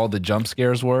all the jump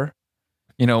scares were.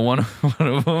 One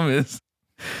of them is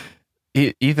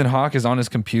Ethan Hawke is on his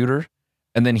computer,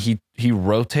 and then he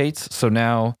rotates, so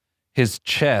now his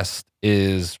chest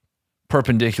is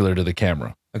perpendicular to the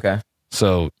camera. Okay.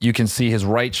 So you can see his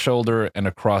right shoulder and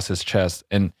across his chest,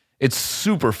 and it's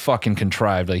super fucking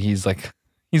contrived. He's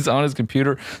on his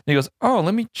computer, and he goes, "Oh,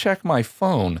 let me check my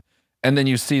phone," and then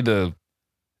you see the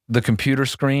computer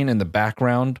screen in the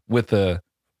background with a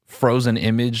frozen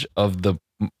image of the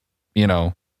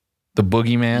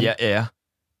boogeyman. Yeah.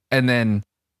 And then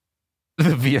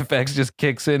the VFX just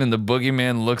kicks in, and the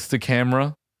boogeyman looks to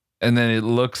camera, and then it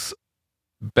looks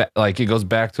it goes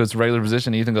back to its regular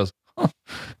position. Ethan goes, huh.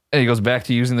 And he goes back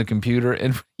to using the computer,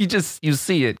 and you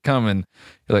see it coming.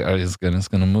 You're like, oh, it's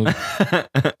gonna move,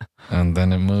 and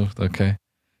then it moved. Okay,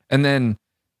 and then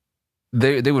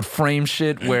they would frame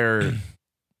shit where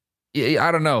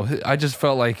I don't know. I just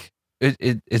felt like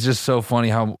it's just so funny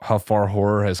how far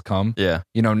horror has come. Yeah,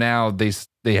 now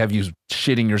they have you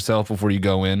shitting yourself before you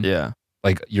go in. Yeah,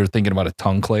 like you're thinking about a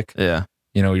tongue click. Yeah,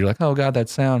 you're like, oh god, that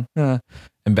sound.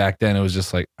 And back then it was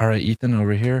just like, all right, Ethan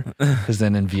over here, because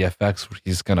then in VFX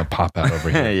he's gonna pop out over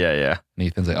here. Yeah. And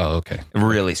Ethan's like, oh, okay.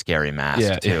 Really scary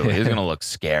mask too. Yeah. He's gonna look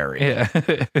scary. Yeah.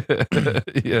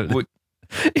 Yeah.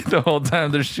 The whole time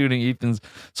they're shooting Ethan's.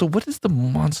 So what does the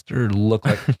monster look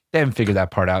like? They haven't figured that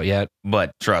part out yet.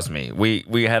 But trust me,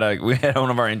 we had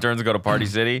one of our interns go to Party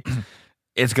City.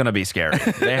 It's gonna be scary.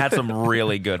 They had some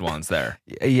really good ones there.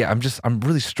 Yeah, I'm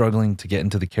really struggling to get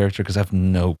into the character because I have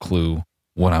no clue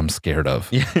what I'm scared of.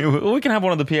 Yeah, we can have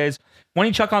one of the PAs. Why don't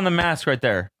you chuck on the mask right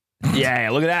there? Yeah,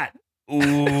 look at that.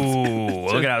 Ooh,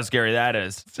 look at how scary that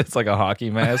is. It's like a hockey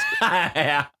mask.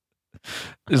 Yeah.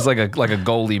 It's like a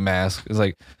goalie mask. It's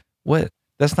like, what?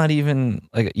 That's not even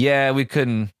like. Yeah, we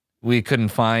couldn't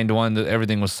find one. That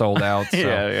everything was sold out. So,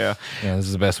 yeah. This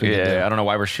is the best we could do. I don't know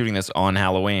why we're shooting this on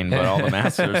Halloween, but all the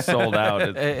masks are sold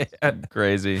out. It's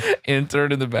crazy.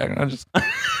 Intern in the background just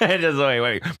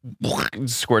wait.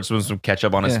 Squirts some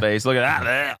ketchup on his face. Look at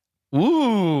that.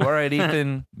 Ooh, all right,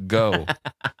 Ethan, go.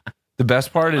 The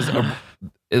best part is the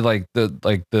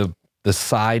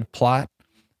side plot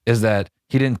is that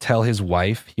he didn't tell his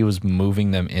wife he was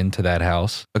moving them into that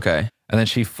house. Okay. And then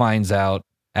she finds out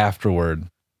afterward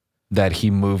that he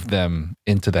moved them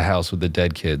into the house with the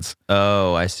dead kids.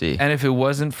 Oh, I see. And if it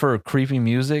wasn't for creepy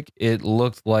music, it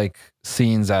looked like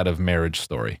scenes out of Marriage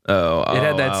Story. It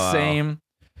had that same.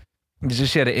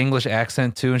 She had an English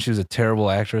accent too, and she was a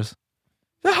terrible actress.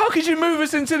 How could you move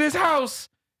us into this house?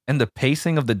 And the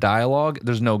pacing of the dialogue,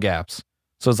 there's no gaps.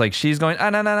 So it's like she's going,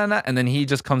 nah, and then he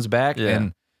just comes back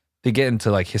and they get into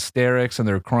like hysterics and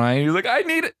they're crying. He's like, I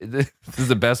need it. This is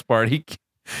the best part. He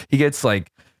gets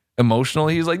like emotional.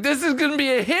 He's like, this is gonna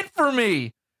be a hit for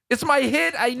me. It's my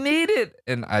hit. I need it.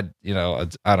 And I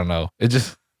don't know. It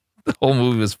just the whole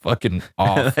movie was fucking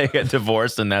off. They get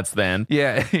divorced and that's the end.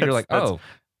 Yeah, you're like, oh,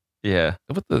 yeah.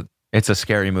 What the? It's a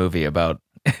scary movie about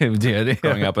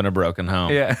growing up in a broken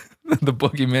home. Yeah, the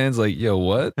boogeyman's like, yo,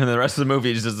 what? And the rest of the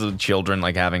movie is just the children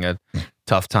like having a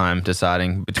tough time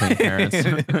deciding between parents.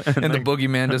 And the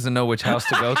boogeyman doesn't know which house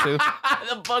to go to.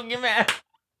 The boogeyman.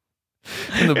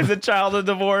 Is the child of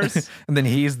divorce. And then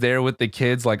he's there with the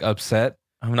kids, like upset.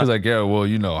 He's like, yeah,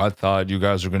 well, I thought you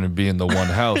guys were going to be in the one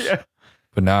house. Yeah.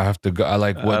 But now I have to go.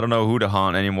 I don't know who to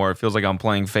haunt anymore. It feels like I'm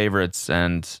playing favorites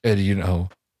and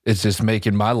it's just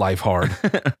making my life hard.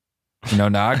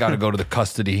 Now I got to go to the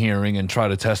custody hearing and try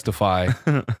to testify,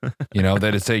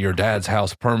 that it's at your dad's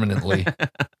house permanently.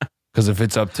 Because if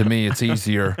it's up to me, it's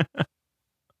easier.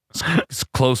 It's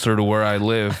closer to where I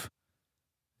live.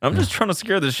 I'm just trying to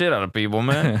scare the shit out of people,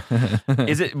 man.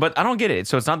 Is it? But I don't get it.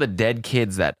 So it's not the dead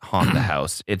kids that haunt the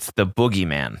house. It's the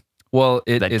boogeyman. Well,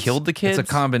 that killed the kids? It's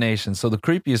a combination. So the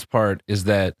creepiest part is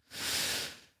that,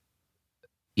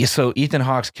 so Ethan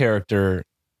Hawke's character,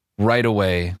 right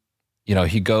away,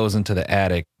 he goes into the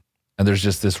attic and there's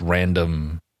just this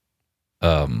random,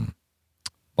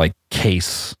 like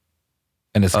case,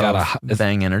 and it's got a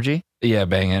Bang Energy. Yeah,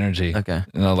 Bang Energy. Okay.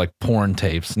 Like porn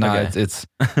tapes. No, okay. it's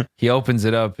he opens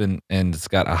it up and it's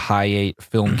got a Hi8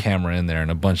 film camera in there and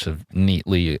a bunch of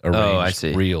neatly arranged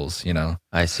reels,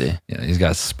 I see. Yeah, he's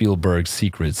got Spielberg's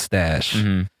secret stash.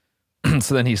 Mm-hmm.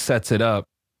 So then he sets it up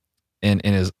in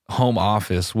his home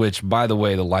office, which, by the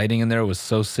way, the lighting in there was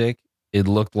so sick. It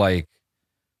looked like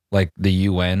the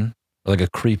UN, like a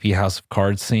creepy House of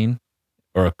Cards scene.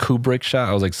 Or a Kubrick shot.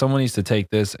 I was like, someone needs to take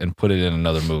this and put it in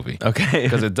another movie. Okay.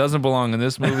 Because it doesn't belong in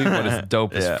this movie, but it's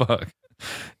dope as fuck.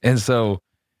 And so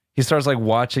he starts like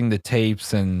watching the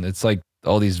tapes, and it's like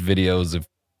all these videos of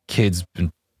kids. I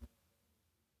think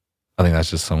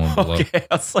that's just someone below. Okay.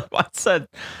 I was like, what's that?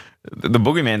 The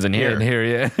boogeyman's in here. Yeah, in here,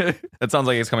 yeah. That sounds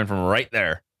like it's coming from right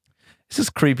there. It's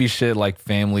just creepy shit, like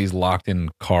families locked in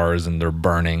cars and they're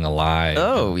burning alive.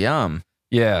 Oh, yum.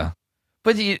 Yeah.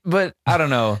 But I don't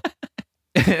know.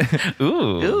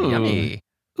 Ooh, yummy.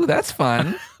 Ooh, that's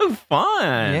fun.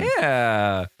 Fun.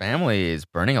 Yeah. Families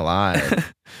burning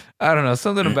alive. I don't know.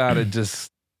 Something about it just,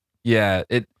 I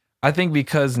think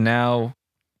because now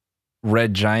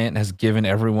Red Giant has given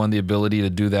everyone the ability to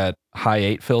do that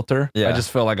Hi8 filter. Yeah. I just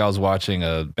felt like I was watching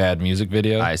a bad music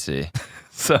video. I see.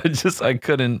 So I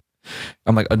couldn't.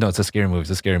 I'm like, oh, no, it's a scary movie.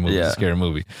 It's a scary movie. It's a scary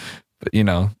movie. But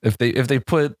if they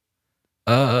put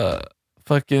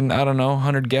fucking, I don't know,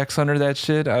 100 gex under that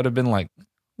shit, I would have been like,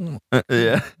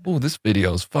 yeah. Oh, this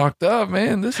video's fucked up,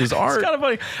 man. This is art. It's kind of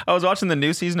funny. I was watching the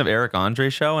new season of Eric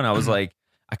Andre's show, and I was like,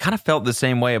 I kind of felt the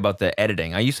same way about the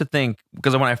editing. I used to think,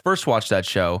 because when I first watched that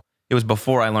show, it was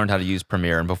before I learned how to use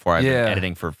Premiere and before I've been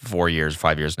editing for 4 years,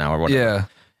 5 years now, or whatever. Yeah.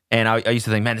 And I used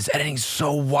to think, man, this editing's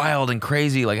so wild and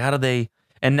crazy. Like, how do they?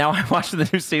 And now I watch the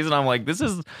new season, I'm like, this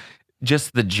is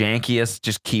just the jankiest,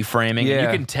 just keyframing. Yeah. And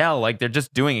you can tell, like, they're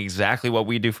just doing exactly what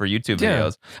we do for YouTube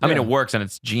videos. I mean, it works and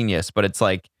it's genius, but it's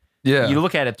like, you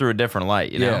look at it through a different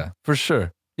light, you know? Yeah, for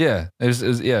sure. Yeah.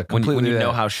 Completely. When you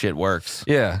know how shit works.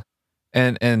 Yeah.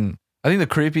 And I think the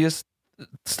creepiest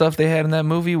stuff they had in that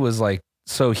movie was like,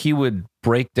 so he would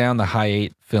break down the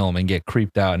Hi8 film and get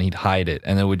creeped out and he'd hide it,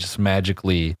 and it would just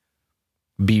magically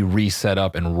be reset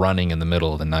up and running in the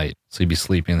middle of the night. So he'd be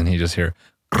sleeping and he'd just hear.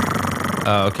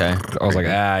 Oh, okay. I was like,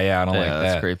 I don't like that.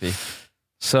 That's creepy.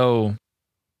 So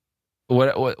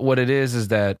what it is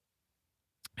that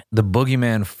the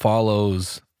boogeyman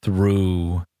follows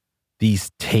through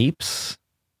these tapes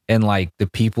and like the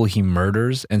people he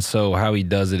murders. And so how he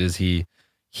does it is he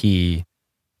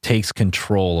takes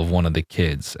control of one of the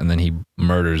kids and then he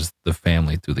murders the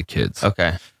family through the kids.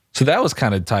 Okay. So that was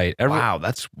kind of tight. Wow,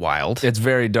 that's wild. It's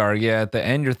very dark. Yeah, at the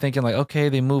end you're thinking like, okay,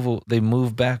 they move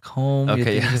back home.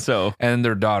 Okay, yeah, so and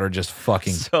their daughter just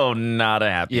fucking so not a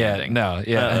happy ending. No,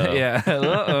 yeah.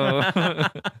 Uh-oh.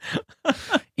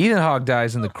 Ethan Hawke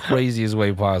dies in the craziest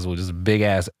way possible, just a big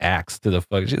ass axe to the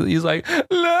fuck. He's like,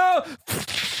 no.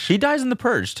 He dies in The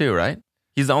Purge too, right?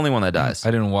 He's the only one that dies.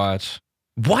 I didn't watch.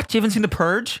 What? You haven't seen The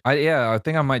Purge? I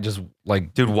think I might just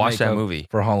like dude watch that movie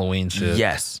for Halloween shit.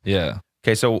 Yes. Yeah.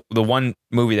 Okay, so the one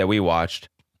movie that we watched,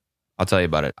 I'll tell you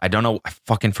about it. I don't know. I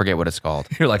fucking forget what it's called.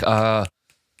 You're like,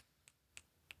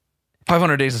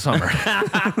 500 Days of Summer.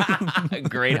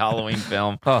 Great Halloween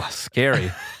film. Oh,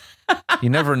 scary.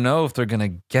 You never know if they're going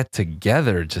to get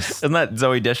together. Just Isn't that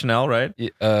Zooey Deschanel, right?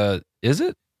 Is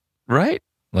it? Right?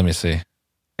 Let me see.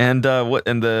 And what?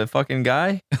 And the fucking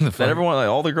guy that everyone, like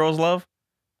all the girls love?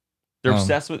 They're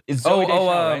obsessed with. It's Zooey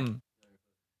Deschanel,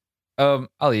 right?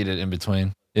 I'll eat it in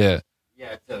between. Yeah.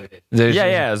 Yeah, Zooey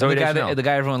Deschanel. The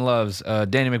guy everyone loves,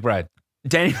 Danny McBride.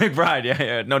 Danny McBride,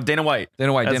 yeah. No, Dana White.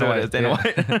 Dana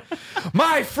White.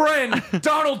 My friend,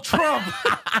 Donald Trump.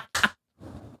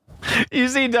 You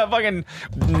see the fucking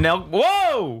Nelk?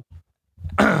 Whoa!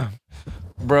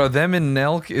 Bro, them and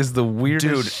Nelk is the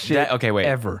weirdest shit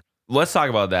ever. Let's talk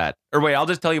about that. Or wait, I'll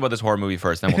just tell you about this horror movie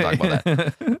first, then we'll talk about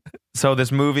that. So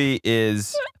this movie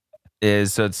is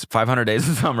so it's 500 Days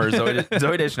of Summer.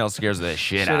 Zooey Deschanel scares the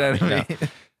shit out of me.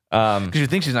 Because you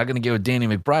think she's not going to get with Danny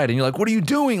McBride, and you're like, what are you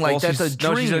doing? Like, that's a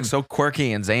dream. No, she's like so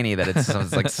quirky and zany that it's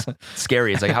like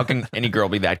scary. It's like, how can any girl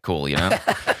be that cool, you know?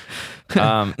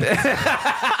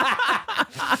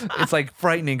 It's like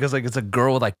frightening because like it's a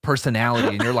girl with like personality,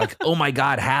 and you're like, oh my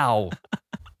God, how?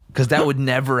 because that would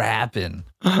never happen.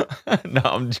 No,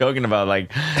 I'm joking about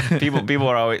like people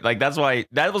are always like, that's why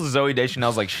that was Zooey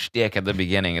Deschanel's like shtick at the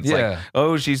beginning. It's like,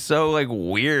 oh, she's so like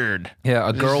weird. Yeah,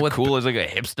 a girl with cool as like a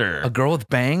hipster. A girl with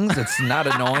bangs. It's not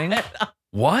annoying.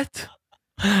 What?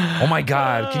 Oh my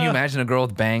God! Can you imagine a girl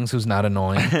with bangs who's not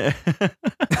annoying?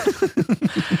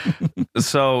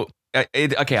 So,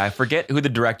 okay, I forget who the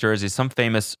director is. He's some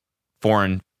famous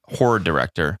foreign horror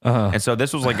director, and so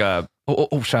this was like a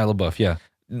Shia LaBeouf, yeah.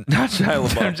 Not Shia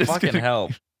LaBeouf. Fucking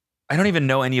hell. I don't even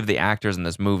know any of the actors in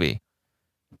this movie.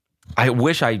 I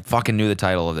wish I fucking knew the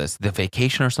title of this. The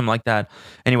Vacation or something like that.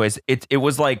 Anyways, it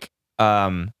was like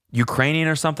Ukrainian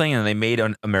or something, and they made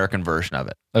an American version of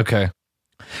it. Okay.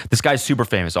 This guy's super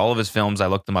famous. All of his films, I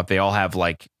looked them up, they all have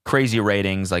like crazy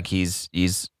ratings. Like he's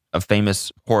a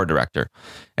famous horror director.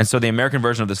 And so the American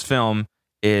version of this film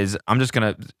is, it's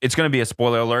gonna be a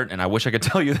spoiler alert, and I wish I could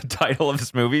tell you the title of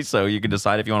this movie so you can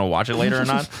decide if you want to watch it later or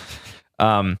not.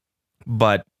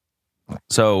 But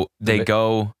so they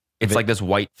go, it's like this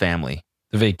white family.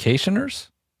 The Vacationers?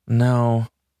 No.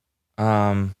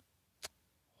 Horror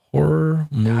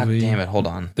movie. God damn it, hold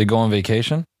on. They go on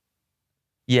vacation?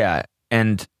 Yeah,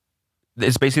 and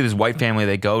it's basically this white family.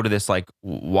 They go to this like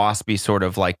waspy sort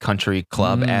of like country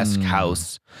club-esque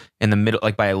house in the middle,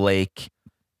 like by a lake.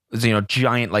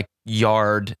 Giant like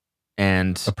yard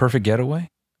and A Perfect Getaway?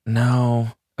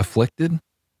 No. Afflicted?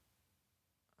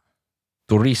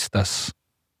 Turistas.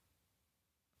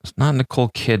 It's not Nicole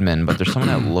Kidman, but there's someone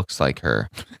that looks like her.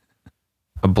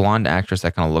 A blonde actress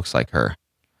that kind of looks like her.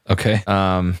 Okay.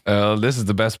 This is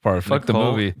the best part. Fuck Nicole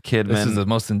the movie. Kidman.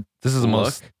 This is the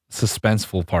most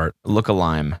suspenseful part.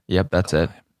 Look-a-lime. Yep, that's it.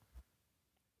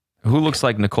 Who looks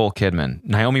like Nicole Kidman?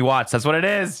 Naomi Watts. That's what it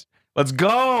is. Let's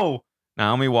go.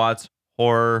 Naomi Watts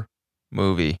horror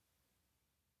movie.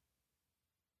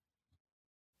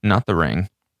 Not The Ring.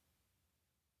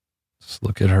 Just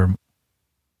look at her.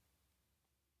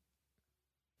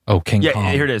 Oh, King Kong.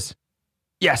 Yeah, here it is.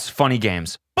 Yes, Funny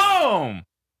Games. Boom.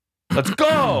 Let's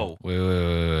go. Wait.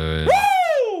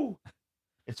 Woo!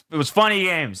 It was Funny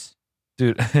Games.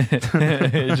 Dude.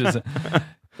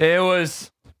 it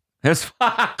was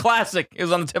classic. It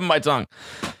was on the tip of my tongue.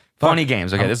 Funny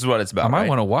Games. Okay, this is what it's about. I might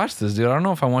want to watch this, dude. I don't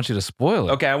know if I want you to spoil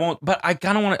it. Okay, I won't. But I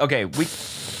kind of want to. Okay,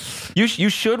 you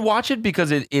should watch it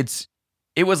because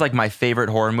it was like my favorite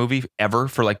horror movie ever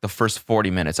for like the first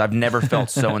 40 minutes. I've never felt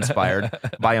so inspired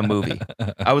by a movie.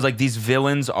 I was like, these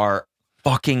villains are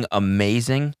fucking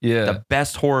amazing. Yeah, the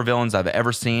best horror villains I've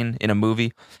ever seen in a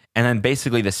movie. And then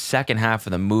basically the second half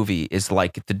of the movie is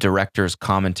like the director's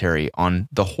commentary on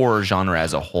the horror genre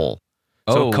as a whole.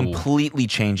 So it completely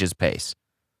changes pace.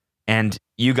 And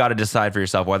you got to decide for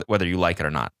yourself whether you like it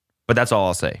or not. But that's all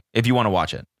I'll say. If you want to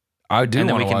watch it, I do. And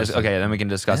then want to watch it. Okay, then we can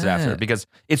discuss it after because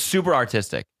it's super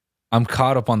artistic. I'm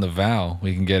caught up on The Vow.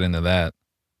 We can get into that.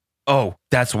 Oh,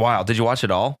 that's wild. Did you watch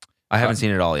it all? I haven't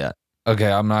seen it all yet. Okay,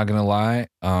 I'm not gonna lie.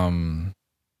 And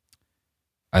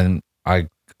I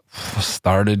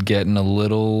started getting a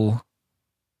little.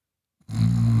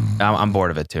 I'm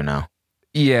bored of it too now.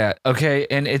 Yeah. Okay,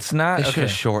 and it's not. They should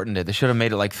have shortened it. They should have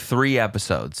made it like 3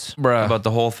 episodes, bruh, about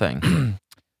the whole thing.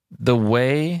 The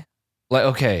way, like,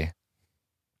 okay,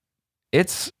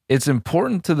 it's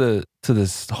important to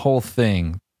this whole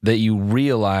thing that you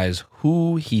realize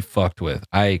who he fucked with.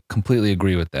 I completely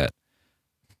agree with that.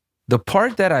 The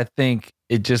part that I think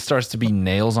it just starts to be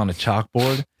nails on a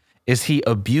chalkboard is he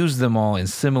abused them all in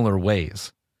similar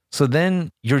ways. So then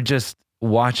you're just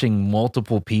watching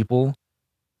multiple people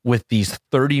with these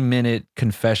 30-minute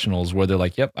confessionals where they're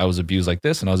like, yep, I was abused like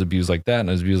this, and I was abused like that, and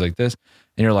I was abused like this.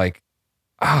 And you're like,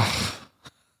 ah.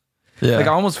 Yeah. Like,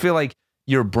 I almost feel like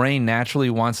your brain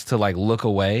naturally wants to, like, look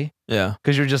away. Yeah.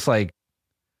 Because you're just like,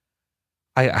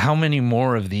 how many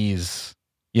more of these,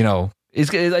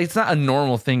 it's not a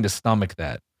normal thing to stomach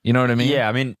that. You know what I mean? Yeah,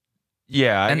 I mean,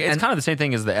 yeah. And it's kind of the same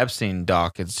thing as the Epstein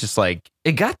doc. It's just like,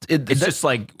 just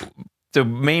like, the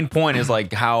main point is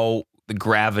like how the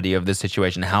gravity of this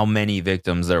situation, how many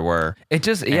victims there were. It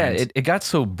just, it got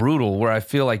so brutal where I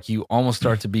feel like you almost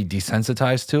start to be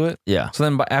desensitized to it. Yeah. So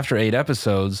then after 8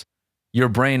 episodes, your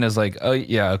brain is like, oh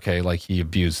yeah, okay, like he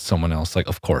abused someone else. Like,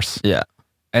 of course. Yeah.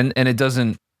 And it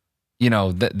doesn't,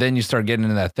 then you start getting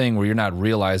into that thing where you're not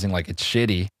realizing like it's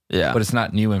shitty. Yeah. But it's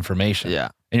not new information. Yeah.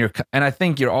 And I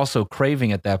think you're also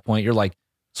craving at that point. You're like,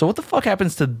 so what the fuck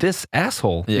happens to this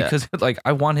asshole? Yeah. Because like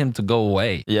I want him to go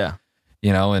away. Yeah.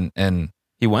 And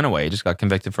he went away. He just got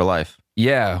convicted for life.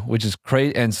 Yeah, which is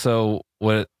crazy. And so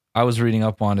what I was reading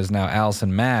up on is now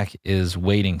Allison Mack is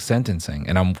waiting sentencing,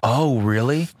 and I'm. Oh,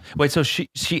 really? Wait, so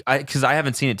because I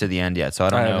haven't seen it to the end yet, so I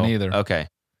don't know. I haven't either. Okay,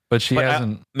 but she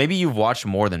hasn't. Maybe you've watched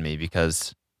more than me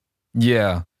because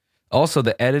Yeah. Also,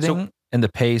 the editing and the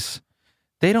pace,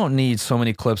 they don't need so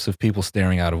many clips of people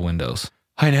staring out of windows.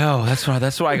 I know. That's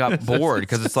why I got bored,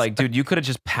 because it's like, dude, you could have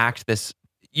just packed this.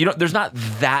 There's not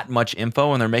that much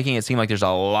info, and they're making it seem like there's a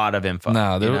lot of info.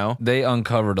 No, they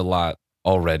uncovered a lot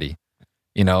already,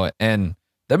 and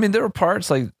I mean, there were parts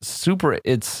like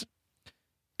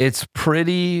it's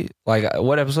pretty, like,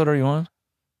 what episode are you on?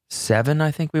 7,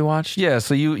 I think we watched. Yeah,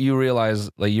 so you realize,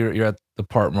 like, you're at the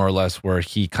part more or less where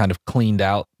he kind of cleaned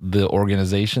out the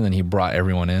organization and he brought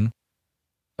everyone in.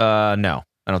 No,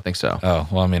 I don't think so. Oh,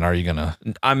 well, I mean, are you gonna?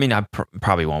 I mean, I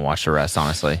probably won't watch the rest,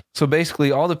 honestly. So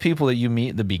basically, all the people that you meet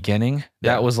at the beginning,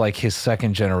 that was like his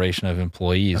second generation of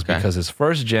employees, because his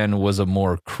first gen was a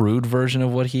more crude version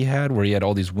of what he had, where he had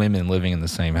all these women living in the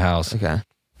same house. Okay.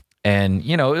 And,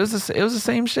 it was the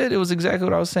same shit. It was exactly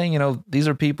what I was saying. These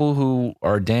are people who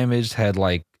are damaged, had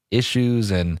like issues,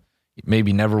 and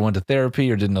maybe never went to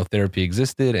therapy or didn't know therapy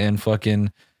existed, and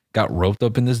fucking got roped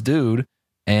up in this dude.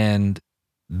 And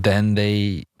then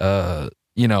they,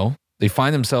 they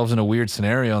find themselves in a weird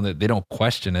scenario and that they don't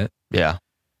question it. Yeah.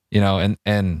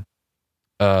 And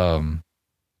the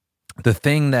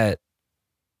thing that,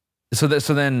 so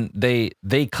then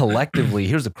they collectively,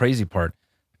 here's the crazy part.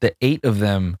 The 8 of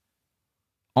them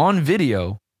on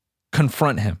video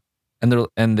confront him,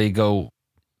 and they go,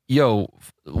 yo,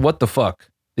 what the fuck?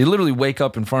 They literally wake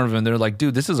up in front of him. They're like,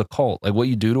 dude, this is a cult. Like, what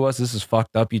you do to us, this is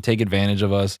fucked up. You take advantage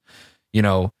of us. He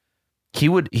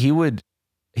would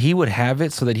have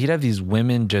it so that he'd have these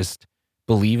women just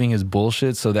believing his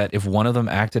bullshit, so that if one of them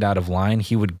acted out of line,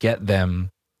 he would get them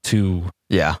to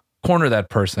corner that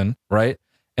person, right?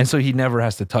 And so he never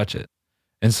has to touch it.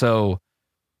 And so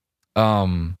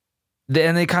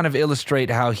and they kind of illustrate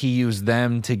how he used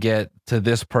them to get to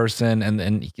this person, and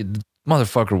the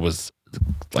motherfucker was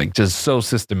like just so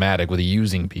systematic with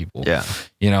using people. Yeah.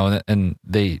 And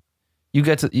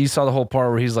you saw the whole part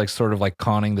where he's like sort of like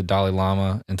conning the Dalai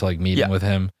Lama into like meeting with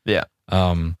him. Yeah.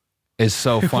 It's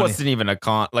so funny. It wasn't even a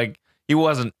con. Like, he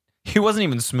wasn't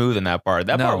even smooth in that part.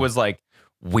 That part was like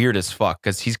weird as fuck,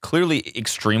 because he's clearly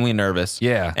extremely nervous.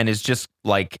 Yeah. And is just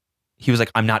like, he was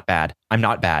like, I'm not bad. I'm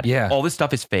not bad. Yeah. All this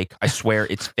stuff is fake. I swear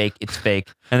it's fake. It's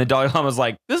fake. And the Dalai Lama's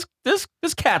like, this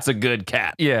cat's a good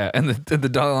cat. Yeah. And the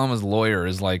Dalai Lama's lawyer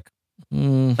is like,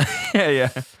 yeah.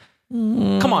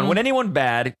 Come on. Would anyone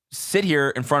bad sit here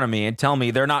in front of me and tell me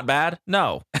they're not bad?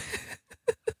 No.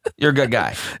 You're a good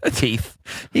guy. Teeth.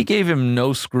 He gave him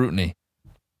no scrutiny.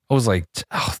 I was like,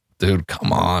 oh, dude,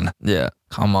 come on. Yeah.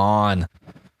 Come on.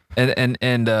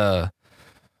 And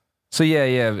so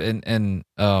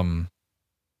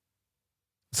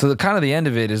so the kind of the end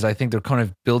of it is, I think they're kind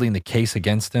of building the case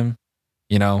against him,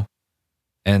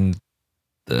 and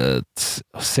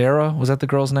Sarah, was that the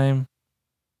girl's name?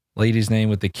 Lady's name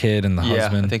with the kid and the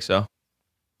husband. I think so.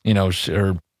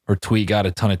 Her tweet got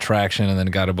a ton of traction, and then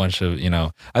got a bunch of,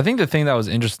 I think the thing that was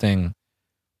interesting,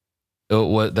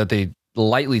 that they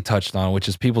lightly touched on, which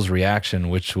is people's reaction,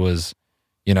 which was,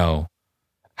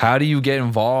 how do you get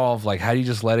involved? Like, how do you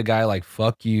just let a guy like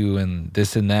fuck you and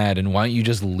this and that? And why don't you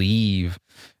just leave?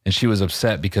 And she was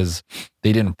upset because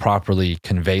they didn't properly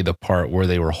convey the part where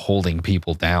they were holding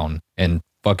people down and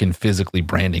fucking physically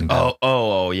branding them.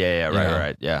 Yeah,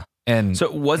 right, yeah. And so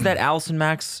was that Allison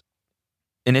Mack's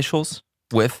initials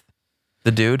with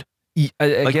the dude?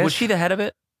 I guess, was she the head of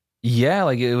it? Yeah,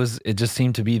 like it just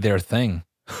seemed to be their thing.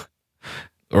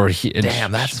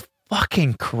 Damn, that's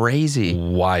fucking crazy.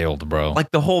 Wild, bro.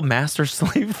 Like the whole master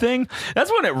slave thing.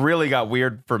 That's when it really got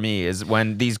weird for me, is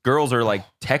when these girls are like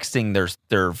texting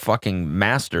their fucking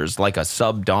masters like a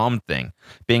sub-dom thing,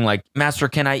 being like, master,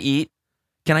 can I eat?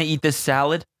 Can I eat this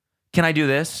salad? Can I do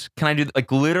this? Can I do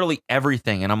like literally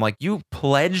everything? And I'm like, you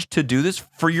pledged to do this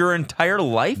for your entire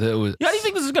life? That was how do you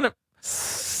think this is gonna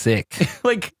sick?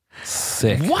 Like,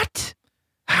 sick. What?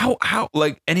 How?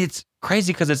 Like, and it's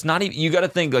crazy because it's not even. You got to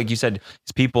think, like you said,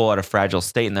 it's people at a fragile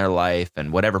state in their life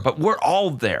and whatever. But we're all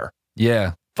there.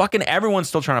 Yeah. Fucking everyone's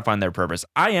still trying to find their purpose.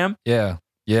 I am. Yeah.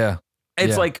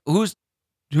 It's like, who's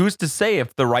to say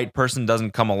if the right person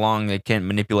doesn't come along, they can't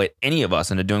manipulate any of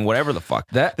us into doing whatever the fuck.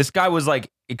 This guy was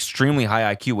like extremely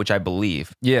high IQ, which I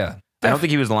believe. Yeah. I don't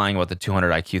think he was lying about the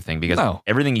 200 IQ thing, because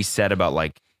everything he said about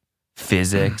like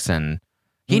physics, and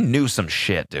he knew some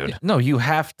shit, dude. No, you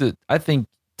have to. I think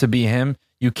to be him,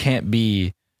 you can't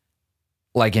be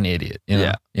like an idiot.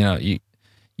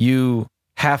 You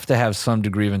have to have some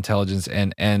degree of intelligence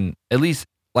and at least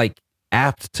like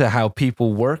apt to how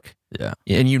people work. Yeah.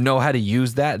 And you know how to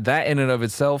use that. That in and of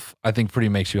itself, I think pretty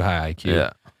makes you high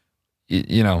IQ.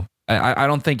 Yeah. I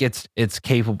don't think it's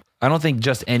capable. I don't think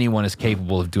just anyone is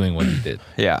capable of doing what he did.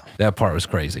 Yeah. That part was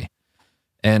crazy.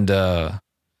 And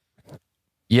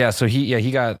Yeah, so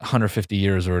he got 150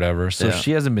 years or whatever. So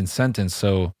she hasn't been sentenced.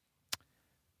 So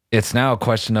it's now a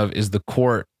question of, is the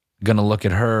court going to look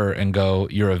at her and go,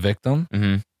 you're a victim?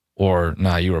 Mm-hmm. Or,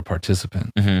 nah, you were a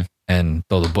participant. Mm-hmm. And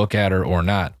throw the book at her or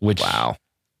not, which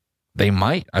they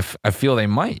might. I feel they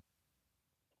might.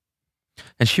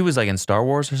 And she was like in Star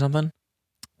Wars or something?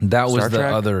 That was the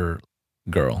other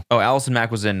girl. Oh, Allison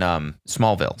Mack was in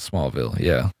Smallville. Smallville,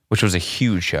 yeah. Which was a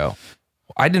huge show.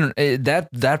 I didn't.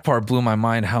 That part blew my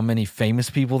mind. How many famous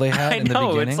people they had in the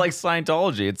beginning. It's like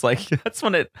Scientology. It's like that's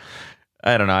when it.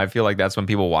 I don't know. I feel like that's when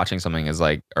people watching something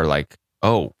are like,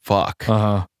 oh fuck.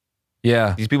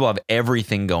 Yeah. These people have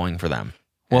everything going for them.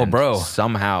 Well, bro,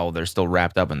 somehow they're still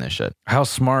wrapped up in this shit. How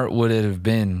smart would it have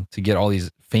been to get all these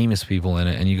famous people in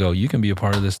it, and you go, you can be a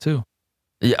part of this too.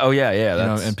 Yeah. Oh yeah. You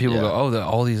know, and people go, oh,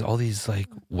 all these like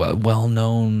well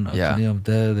known. Yeah.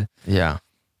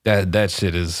 That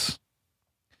shit is.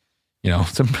 You know,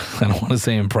 I don't want to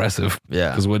say impressive.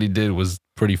 Yeah. Because what he did was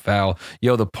pretty foul.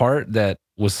 Yo, the part that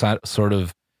was sort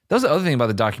of, that was the other thing about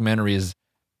the documentary is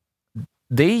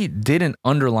they didn't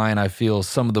underline, I feel,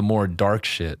 some of the more dark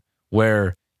shit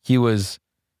where he was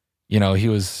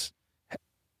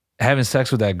having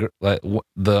sex with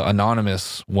the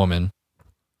anonymous woman.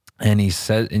 And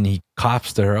he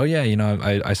cops to her, oh yeah, you know,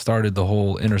 I started the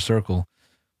whole inner circle.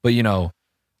 But, you know,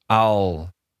 I'll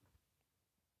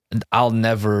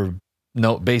never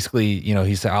know. Basically, you know,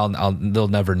 he said, they'll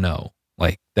never know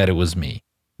like that it was me.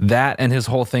 That and his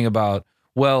whole thing about,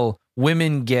 well,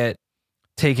 women get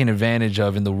taken advantage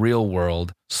of in the real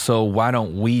world, so why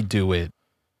don't we do it?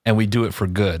 And we do it for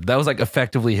good. That was like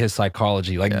effectively his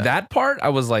psychology. Like that part, I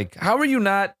was like, how are you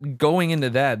not going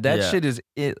into that? That shit is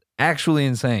actually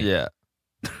insane. Yeah.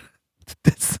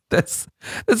 That's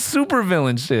super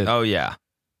villain shit. Oh yeah.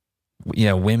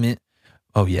 Yeah, women.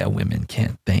 Oh yeah, women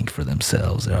can't think for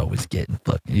themselves. They're always getting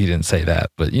fucking. You didn't say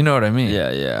that, but you know what I mean.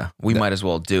 Yeah. We might as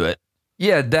well do it.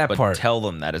 Yeah, that but part. Tell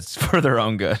them that it's for their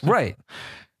own good. Right.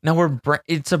 Now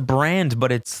it's a brand,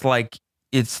 but it's like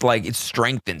it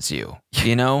strengthens you.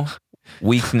 You know,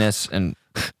 weakness and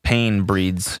pain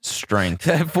breeds strength.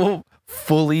 I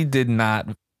fully did not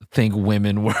think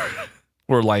women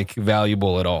were like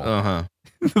valuable at all.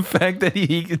 The fact that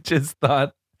he just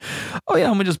thought, oh yeah,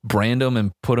 I'm gonna just brand them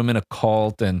and put them in a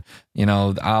cult, and you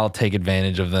know, I'll take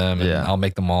advantage of them, and I'll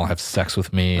make them all have sex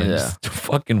with me, and just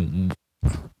fucking.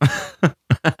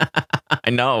 I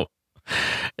know,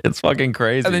 it's fucking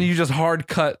crazy. And then you just hard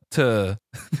cut to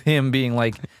him being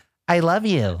like, "I love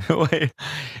you."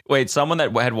 Wait. Someone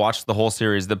that had watched the whole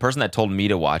series, the person that told me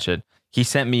to watch it, he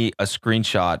sent me a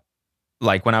screenshot.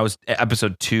 Like when I was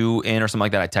episode 2 in or something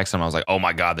like that, I texted him. I was like, "Oh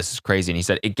my god, this is crazy!" And he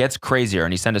said, "It gets crazier."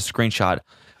 And he sent a screenshot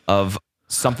of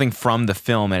something from the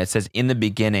film, and it says, "In the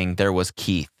beginning, there was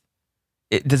Keith."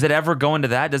 Does it ever go into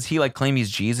that? Does he like claim he's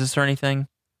Jesus or anything?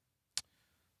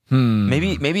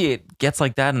 Maybe it gets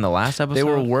like that in the last episode. They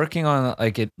were working on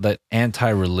that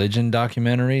anti-religion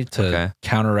documentary to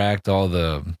counteract all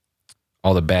the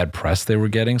bad press they were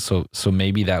getting. So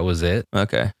maybe that was it.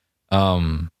 Okay.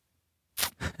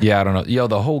 Yeah, I don't know. Yo,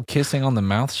 the whole kissing on the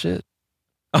mouth shit.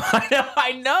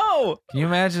 I know. Can you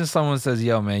imagine someone says,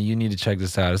 "Yo, man, you need to check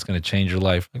this out. It's going to change your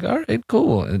life." Like, all right,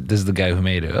 cool. This is the guy who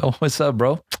made it. Oh, what's up,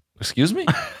 bro? Excuse me?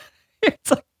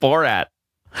 It's like Borat.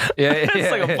 Yeah,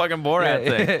 it's like a fucking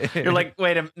Borat thing. You're like,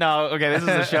 wait, no, okay, this is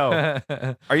a show.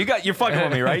 You're fucking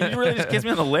with me, right? You really just kiss me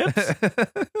on the lips?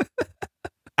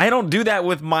 I don't do that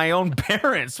with my own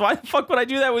parents. Why the fuck would I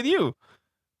do that with you?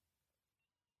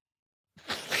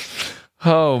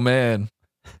 Oh man.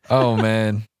 Oh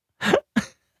man.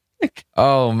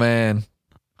 Oh man.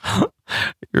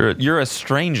 You're a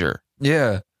stranger.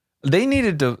 Yeah. They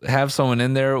needed to have someone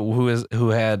in there who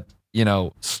had, you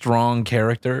know, strong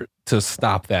character to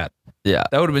stop that. Yeah.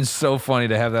 That would have been so funny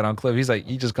to have that on clip. He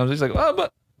just comes, he's like, "Oh,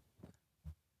 but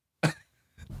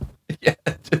yeah,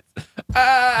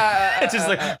 it's just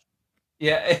like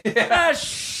yeah.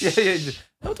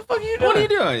 What the fuck are you doing? What are you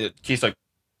doing?" He's like,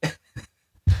 I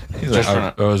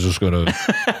was just gonna.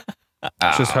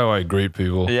 It's just how I greet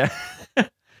people. Yeah.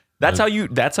 That's how you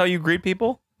greet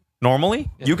people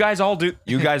normally. Yeah. You guys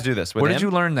do this with Where him? did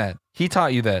you learn that? He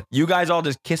taught you that. You guys all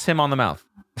just kiss him on the mouth.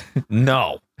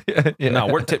 No. Yeah. No,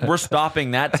 we're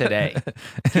stopping that today.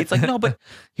 It's like, no, but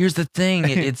here's the thing.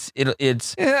 It's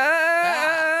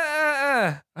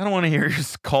I don't want to hear your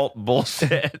cult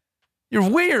bullshit. You're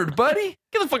weird, buddy.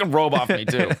 Get the fucking robe off me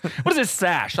too. What is this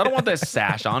sash? I don't want this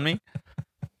sash on me.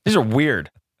 These are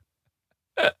weird.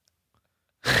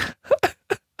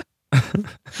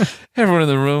 Everyone in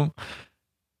the room.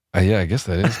 Yeah, I guess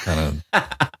that is kind of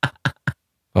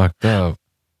fucked up.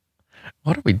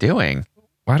 What are we doing?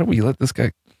 Why do we let this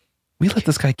guy? We let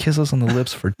this guy kiss us on the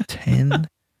lips for 10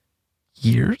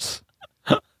 years.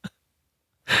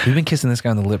 We've been kissing this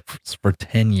guy on the lips for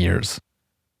 10 years.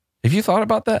 Have you thought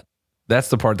about that? That's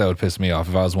the part that would piss me off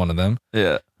if I was one of them.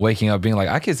 Yeah. Waking up being like,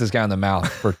 I kissed this guy on the mouth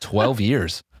for 12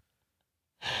 years.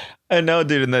 I know,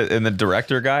 dude. And the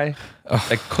director guy,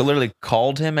 like, literally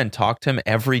called him and talked to him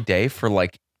every day for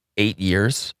like 8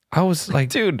 years. I was like,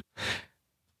 dude,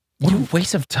 what a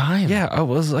waste of time. Yeah, I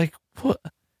was like, what?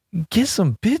 Get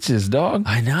some bitches, dog.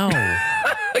 I know.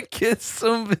 Get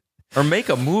some. Or make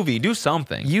a movie. Do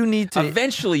something. You need to.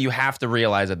 Eventually, you have to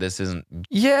realize that this isn't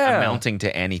yeah. amounting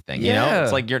to anything. You know,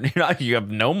 it's like you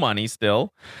have no money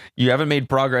still. You haven't made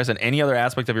progress in any other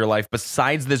aspect of your life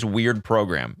besides this weird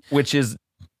program, which is.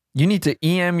 You need to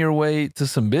EM your way to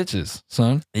some bitches,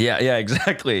 son. Yeah,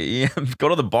 exactly. Go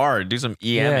to the bar and do some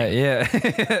EMing.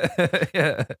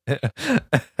 Yeah.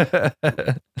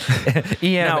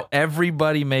 EM, now,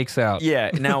 everybody makes out.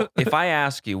 Yeah. Now, if I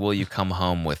ask you, will you come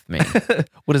home with me?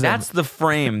 What is That's the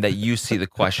frame that you see the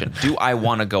question. Do I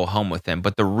want to go home with him?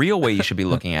 But the real way you should be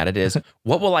looking at it is,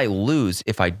 what will I lose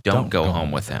if I don't go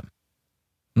home with him?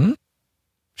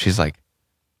 She's like,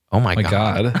 oh my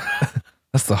God.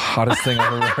 That's the hottest thing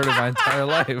I've ever heard in my entire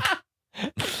life.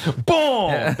 Boom!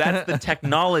 Yeah. That's the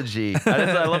technology.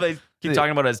 I love that you keep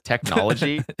talking about it as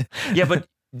technology. Yeah, but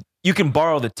you can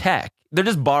borrow the tech. They're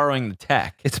just borrowing the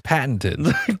tech. It's patented.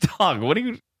 Dog, what do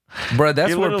you... Bro,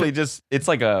 that's where literally just... It's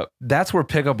like a... That's where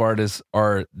pickup artists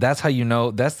are... That's how you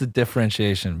know... That's the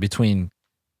differentiation between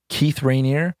Keith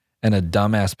Rainier and a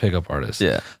dumbass pickup artist.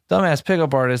 Yeah. Dumbass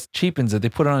pickup artist cheapens it. They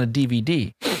put it on a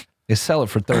DVD. They sell it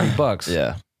for $30.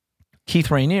 Yeah.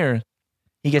 Keith Rainier,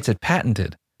 he gets it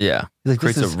patented. Yeah. He's like,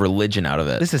 creates a religion out of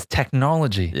it. This is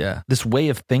technology. Yeah. This way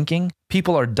of thinking.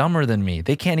 People are dumber than me.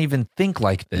 They can't even think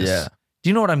like this. Yeah. Do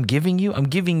you know what I'm giving you? I'm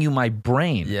giving you my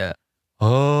brain. Yeah.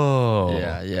 Oh.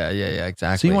 Yeah,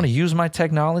 exactly. So you want to use my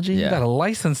technology? Yeah. You got to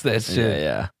license that shit.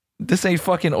 Yeah. This ain't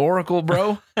fucking Oracle,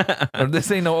 bro. Or this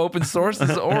ain't no open source.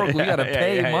 This is Oracle. You got to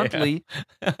pay monthly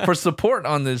for support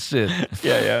on this shit.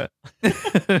 Yeah. You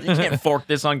can't fork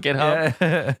this on GitHub.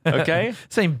 Yeah. Okay?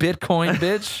 This ain't Bitcoin,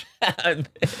 bitch.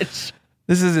 Bitch.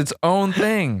 This is its own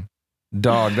thing.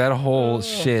 Dog, that whole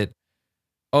shit.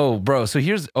 Oh, bro. So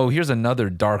here's another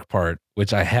dark part,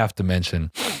 which I have to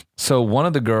mention. So one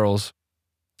of the girls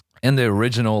in the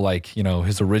original, like, you know,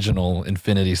 his original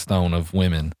Infinity Stone of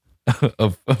women,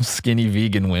 of skinny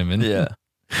vegan women. Yeah.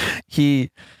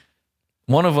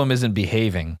 One of them isn't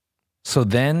behaving. So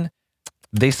then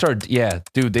they start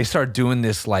doing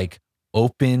this like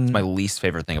open. It's my least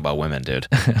favorite thing about women, dude.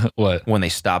 What? When they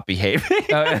stop behaving.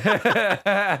 Then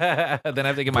I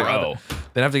have to get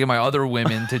my other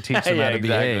women to teach them how to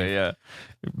behave. Yeah.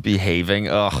 Behaving.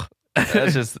 Ugh.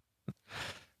 That's just,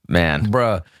 man.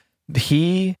 Bruh.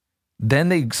 Then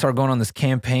they start going on this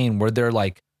campaign where they're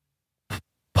like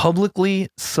publicly,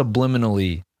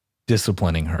 subliminally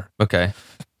disciplining her. Okay.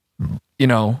 You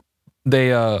know,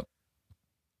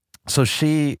 so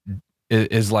she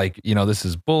is like, you know, this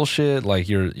is bullshit. Like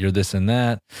you're this and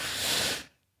that.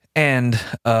 And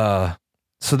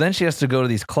so then she has to go to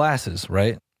these classes,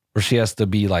 right? Where she has to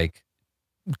be like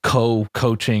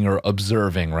coaching or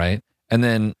observing, right? And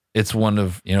then it's one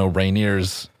of, you know,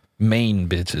 Rainier's main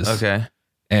bitches. Okay.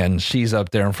 And she's up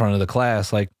there in front of the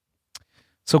class like,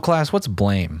 so class, what's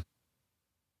blame?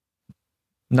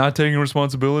 Not taking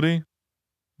responsibility?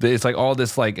 It's like all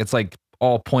this, like, it's like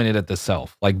all pointed at the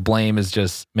self. Like blame is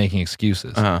just making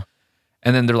excuses. Uh-huh.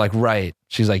 And then they're like, right.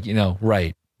 She's like, you know,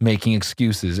 right. Making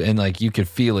excuses. And like, you could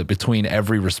feel it between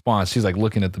every response. She's like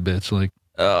looking at the bitch like,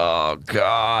 oh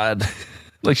God.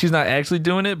 Like she's not actually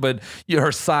doing it, but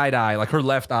her side eye, like her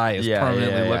left eye is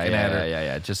permanently looking at her.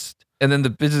 Yeah. Just. And then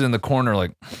the bitch is in the corner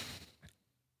like,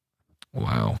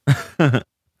 wow.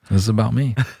 This is about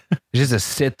me. Just to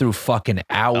sit through fucking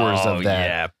hours of that.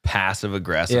 Yeah, passive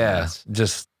aggressiveness. Yeah,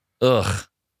 just ugh.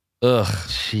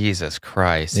 Jesus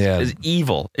Christ. Yeah. It's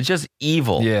evil. It's just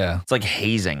evil. Yeah. It's like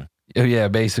hazing. Yeah,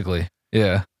 basically.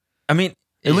 Yeah. I mean,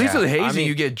 at least with hazing,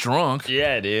 you get drunk.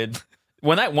 Yeah, dude.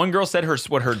 When that one girl said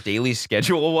what her daily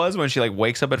schedule was, when she like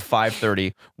wakes up at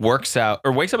 5:30, wakes up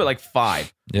at like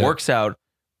 5, works out,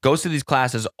 goes to these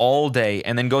classes all day,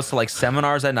 and then goes to like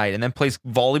seminars at night, and then plays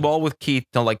volleyball with Keith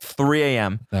till like 3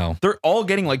 a.m. No. They're all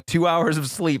getting like 2 hours of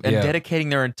sleep and dedicating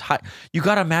their entire. You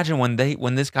got to imagine when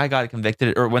this guy got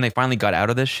convicted, or when they finally got out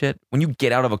of this shit. When you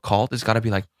get out of a cult, it's got to be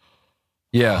like,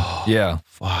 yeah.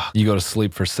 Fuck. You go to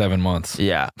sleep for 7 months.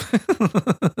 Yeah.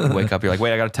 You wake up, you're like,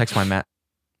 wait, I got to text my Matt.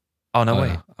 Oh no,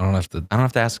 wait. I don't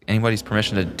have to ask anybody's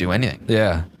permission to do anything.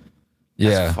 Yeah.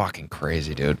 That's fucking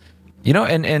crazy, dude. You know,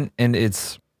 and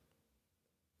it's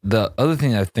the other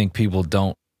thing I think people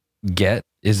don't get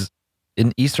is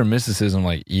in Eastern mysticism,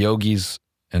 like yogis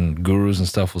and gurus and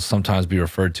stuff will sometimes be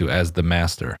referred to as the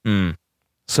master.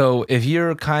 So if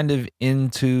you're kind of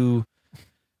into,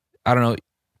 I don't know,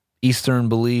 Eastern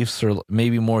beliefs or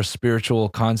maybe more spiritual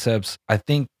concepts, I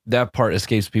think that part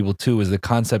escapes people too, is the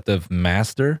concept of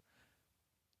master.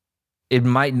 It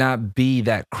might not be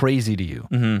that crazy to you.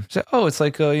 So, oh, it's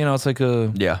like a, it's like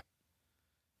a,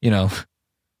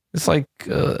 it's like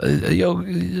a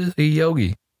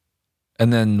yogi.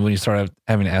 And then when you start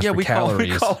having to ask for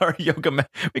calories,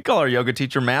 we call our yoga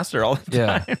teacher master all the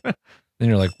time. Then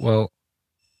you're like, well,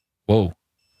 whoa,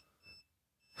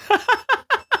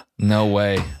 no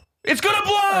way, it's gonna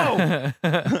blow.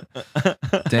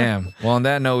 Damn. Well, on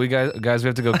that note, we have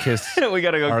to go kiss. We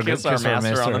gotta go kiss our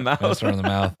master on the mouth. Master on the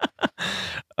mouth.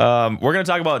 We're gonna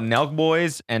talk about Nelk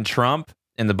boys and Trump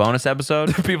in the bonus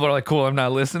episode. People are like, cool, I'm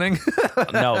not listening.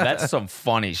 No, that's some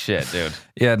funny shit, dude.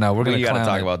 Yeah, no, we're We gotta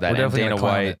talk about that. And Dana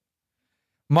White.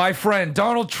 My friend,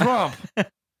 Donald Trump.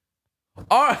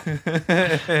 RNC,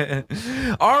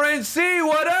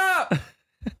 what up?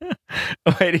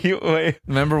 Wait.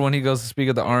 Remember when he goes to speak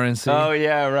at the RNC? Oh,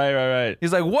 yeah, right.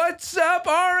 He's like, what's up,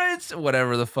 RNC?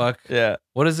 Whatever the fuck. Yeah.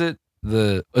 What is it?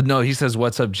 No, he says,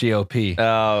 what's up, GOP?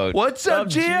 Oh, what's up,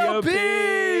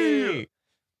 GOP?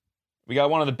 We got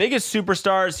one of the biggest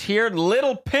superstars here,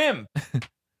 Little Pimp.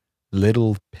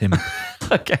 Little Pimp.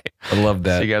 Okay. I love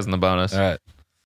that. See you guys in the bonus. All right.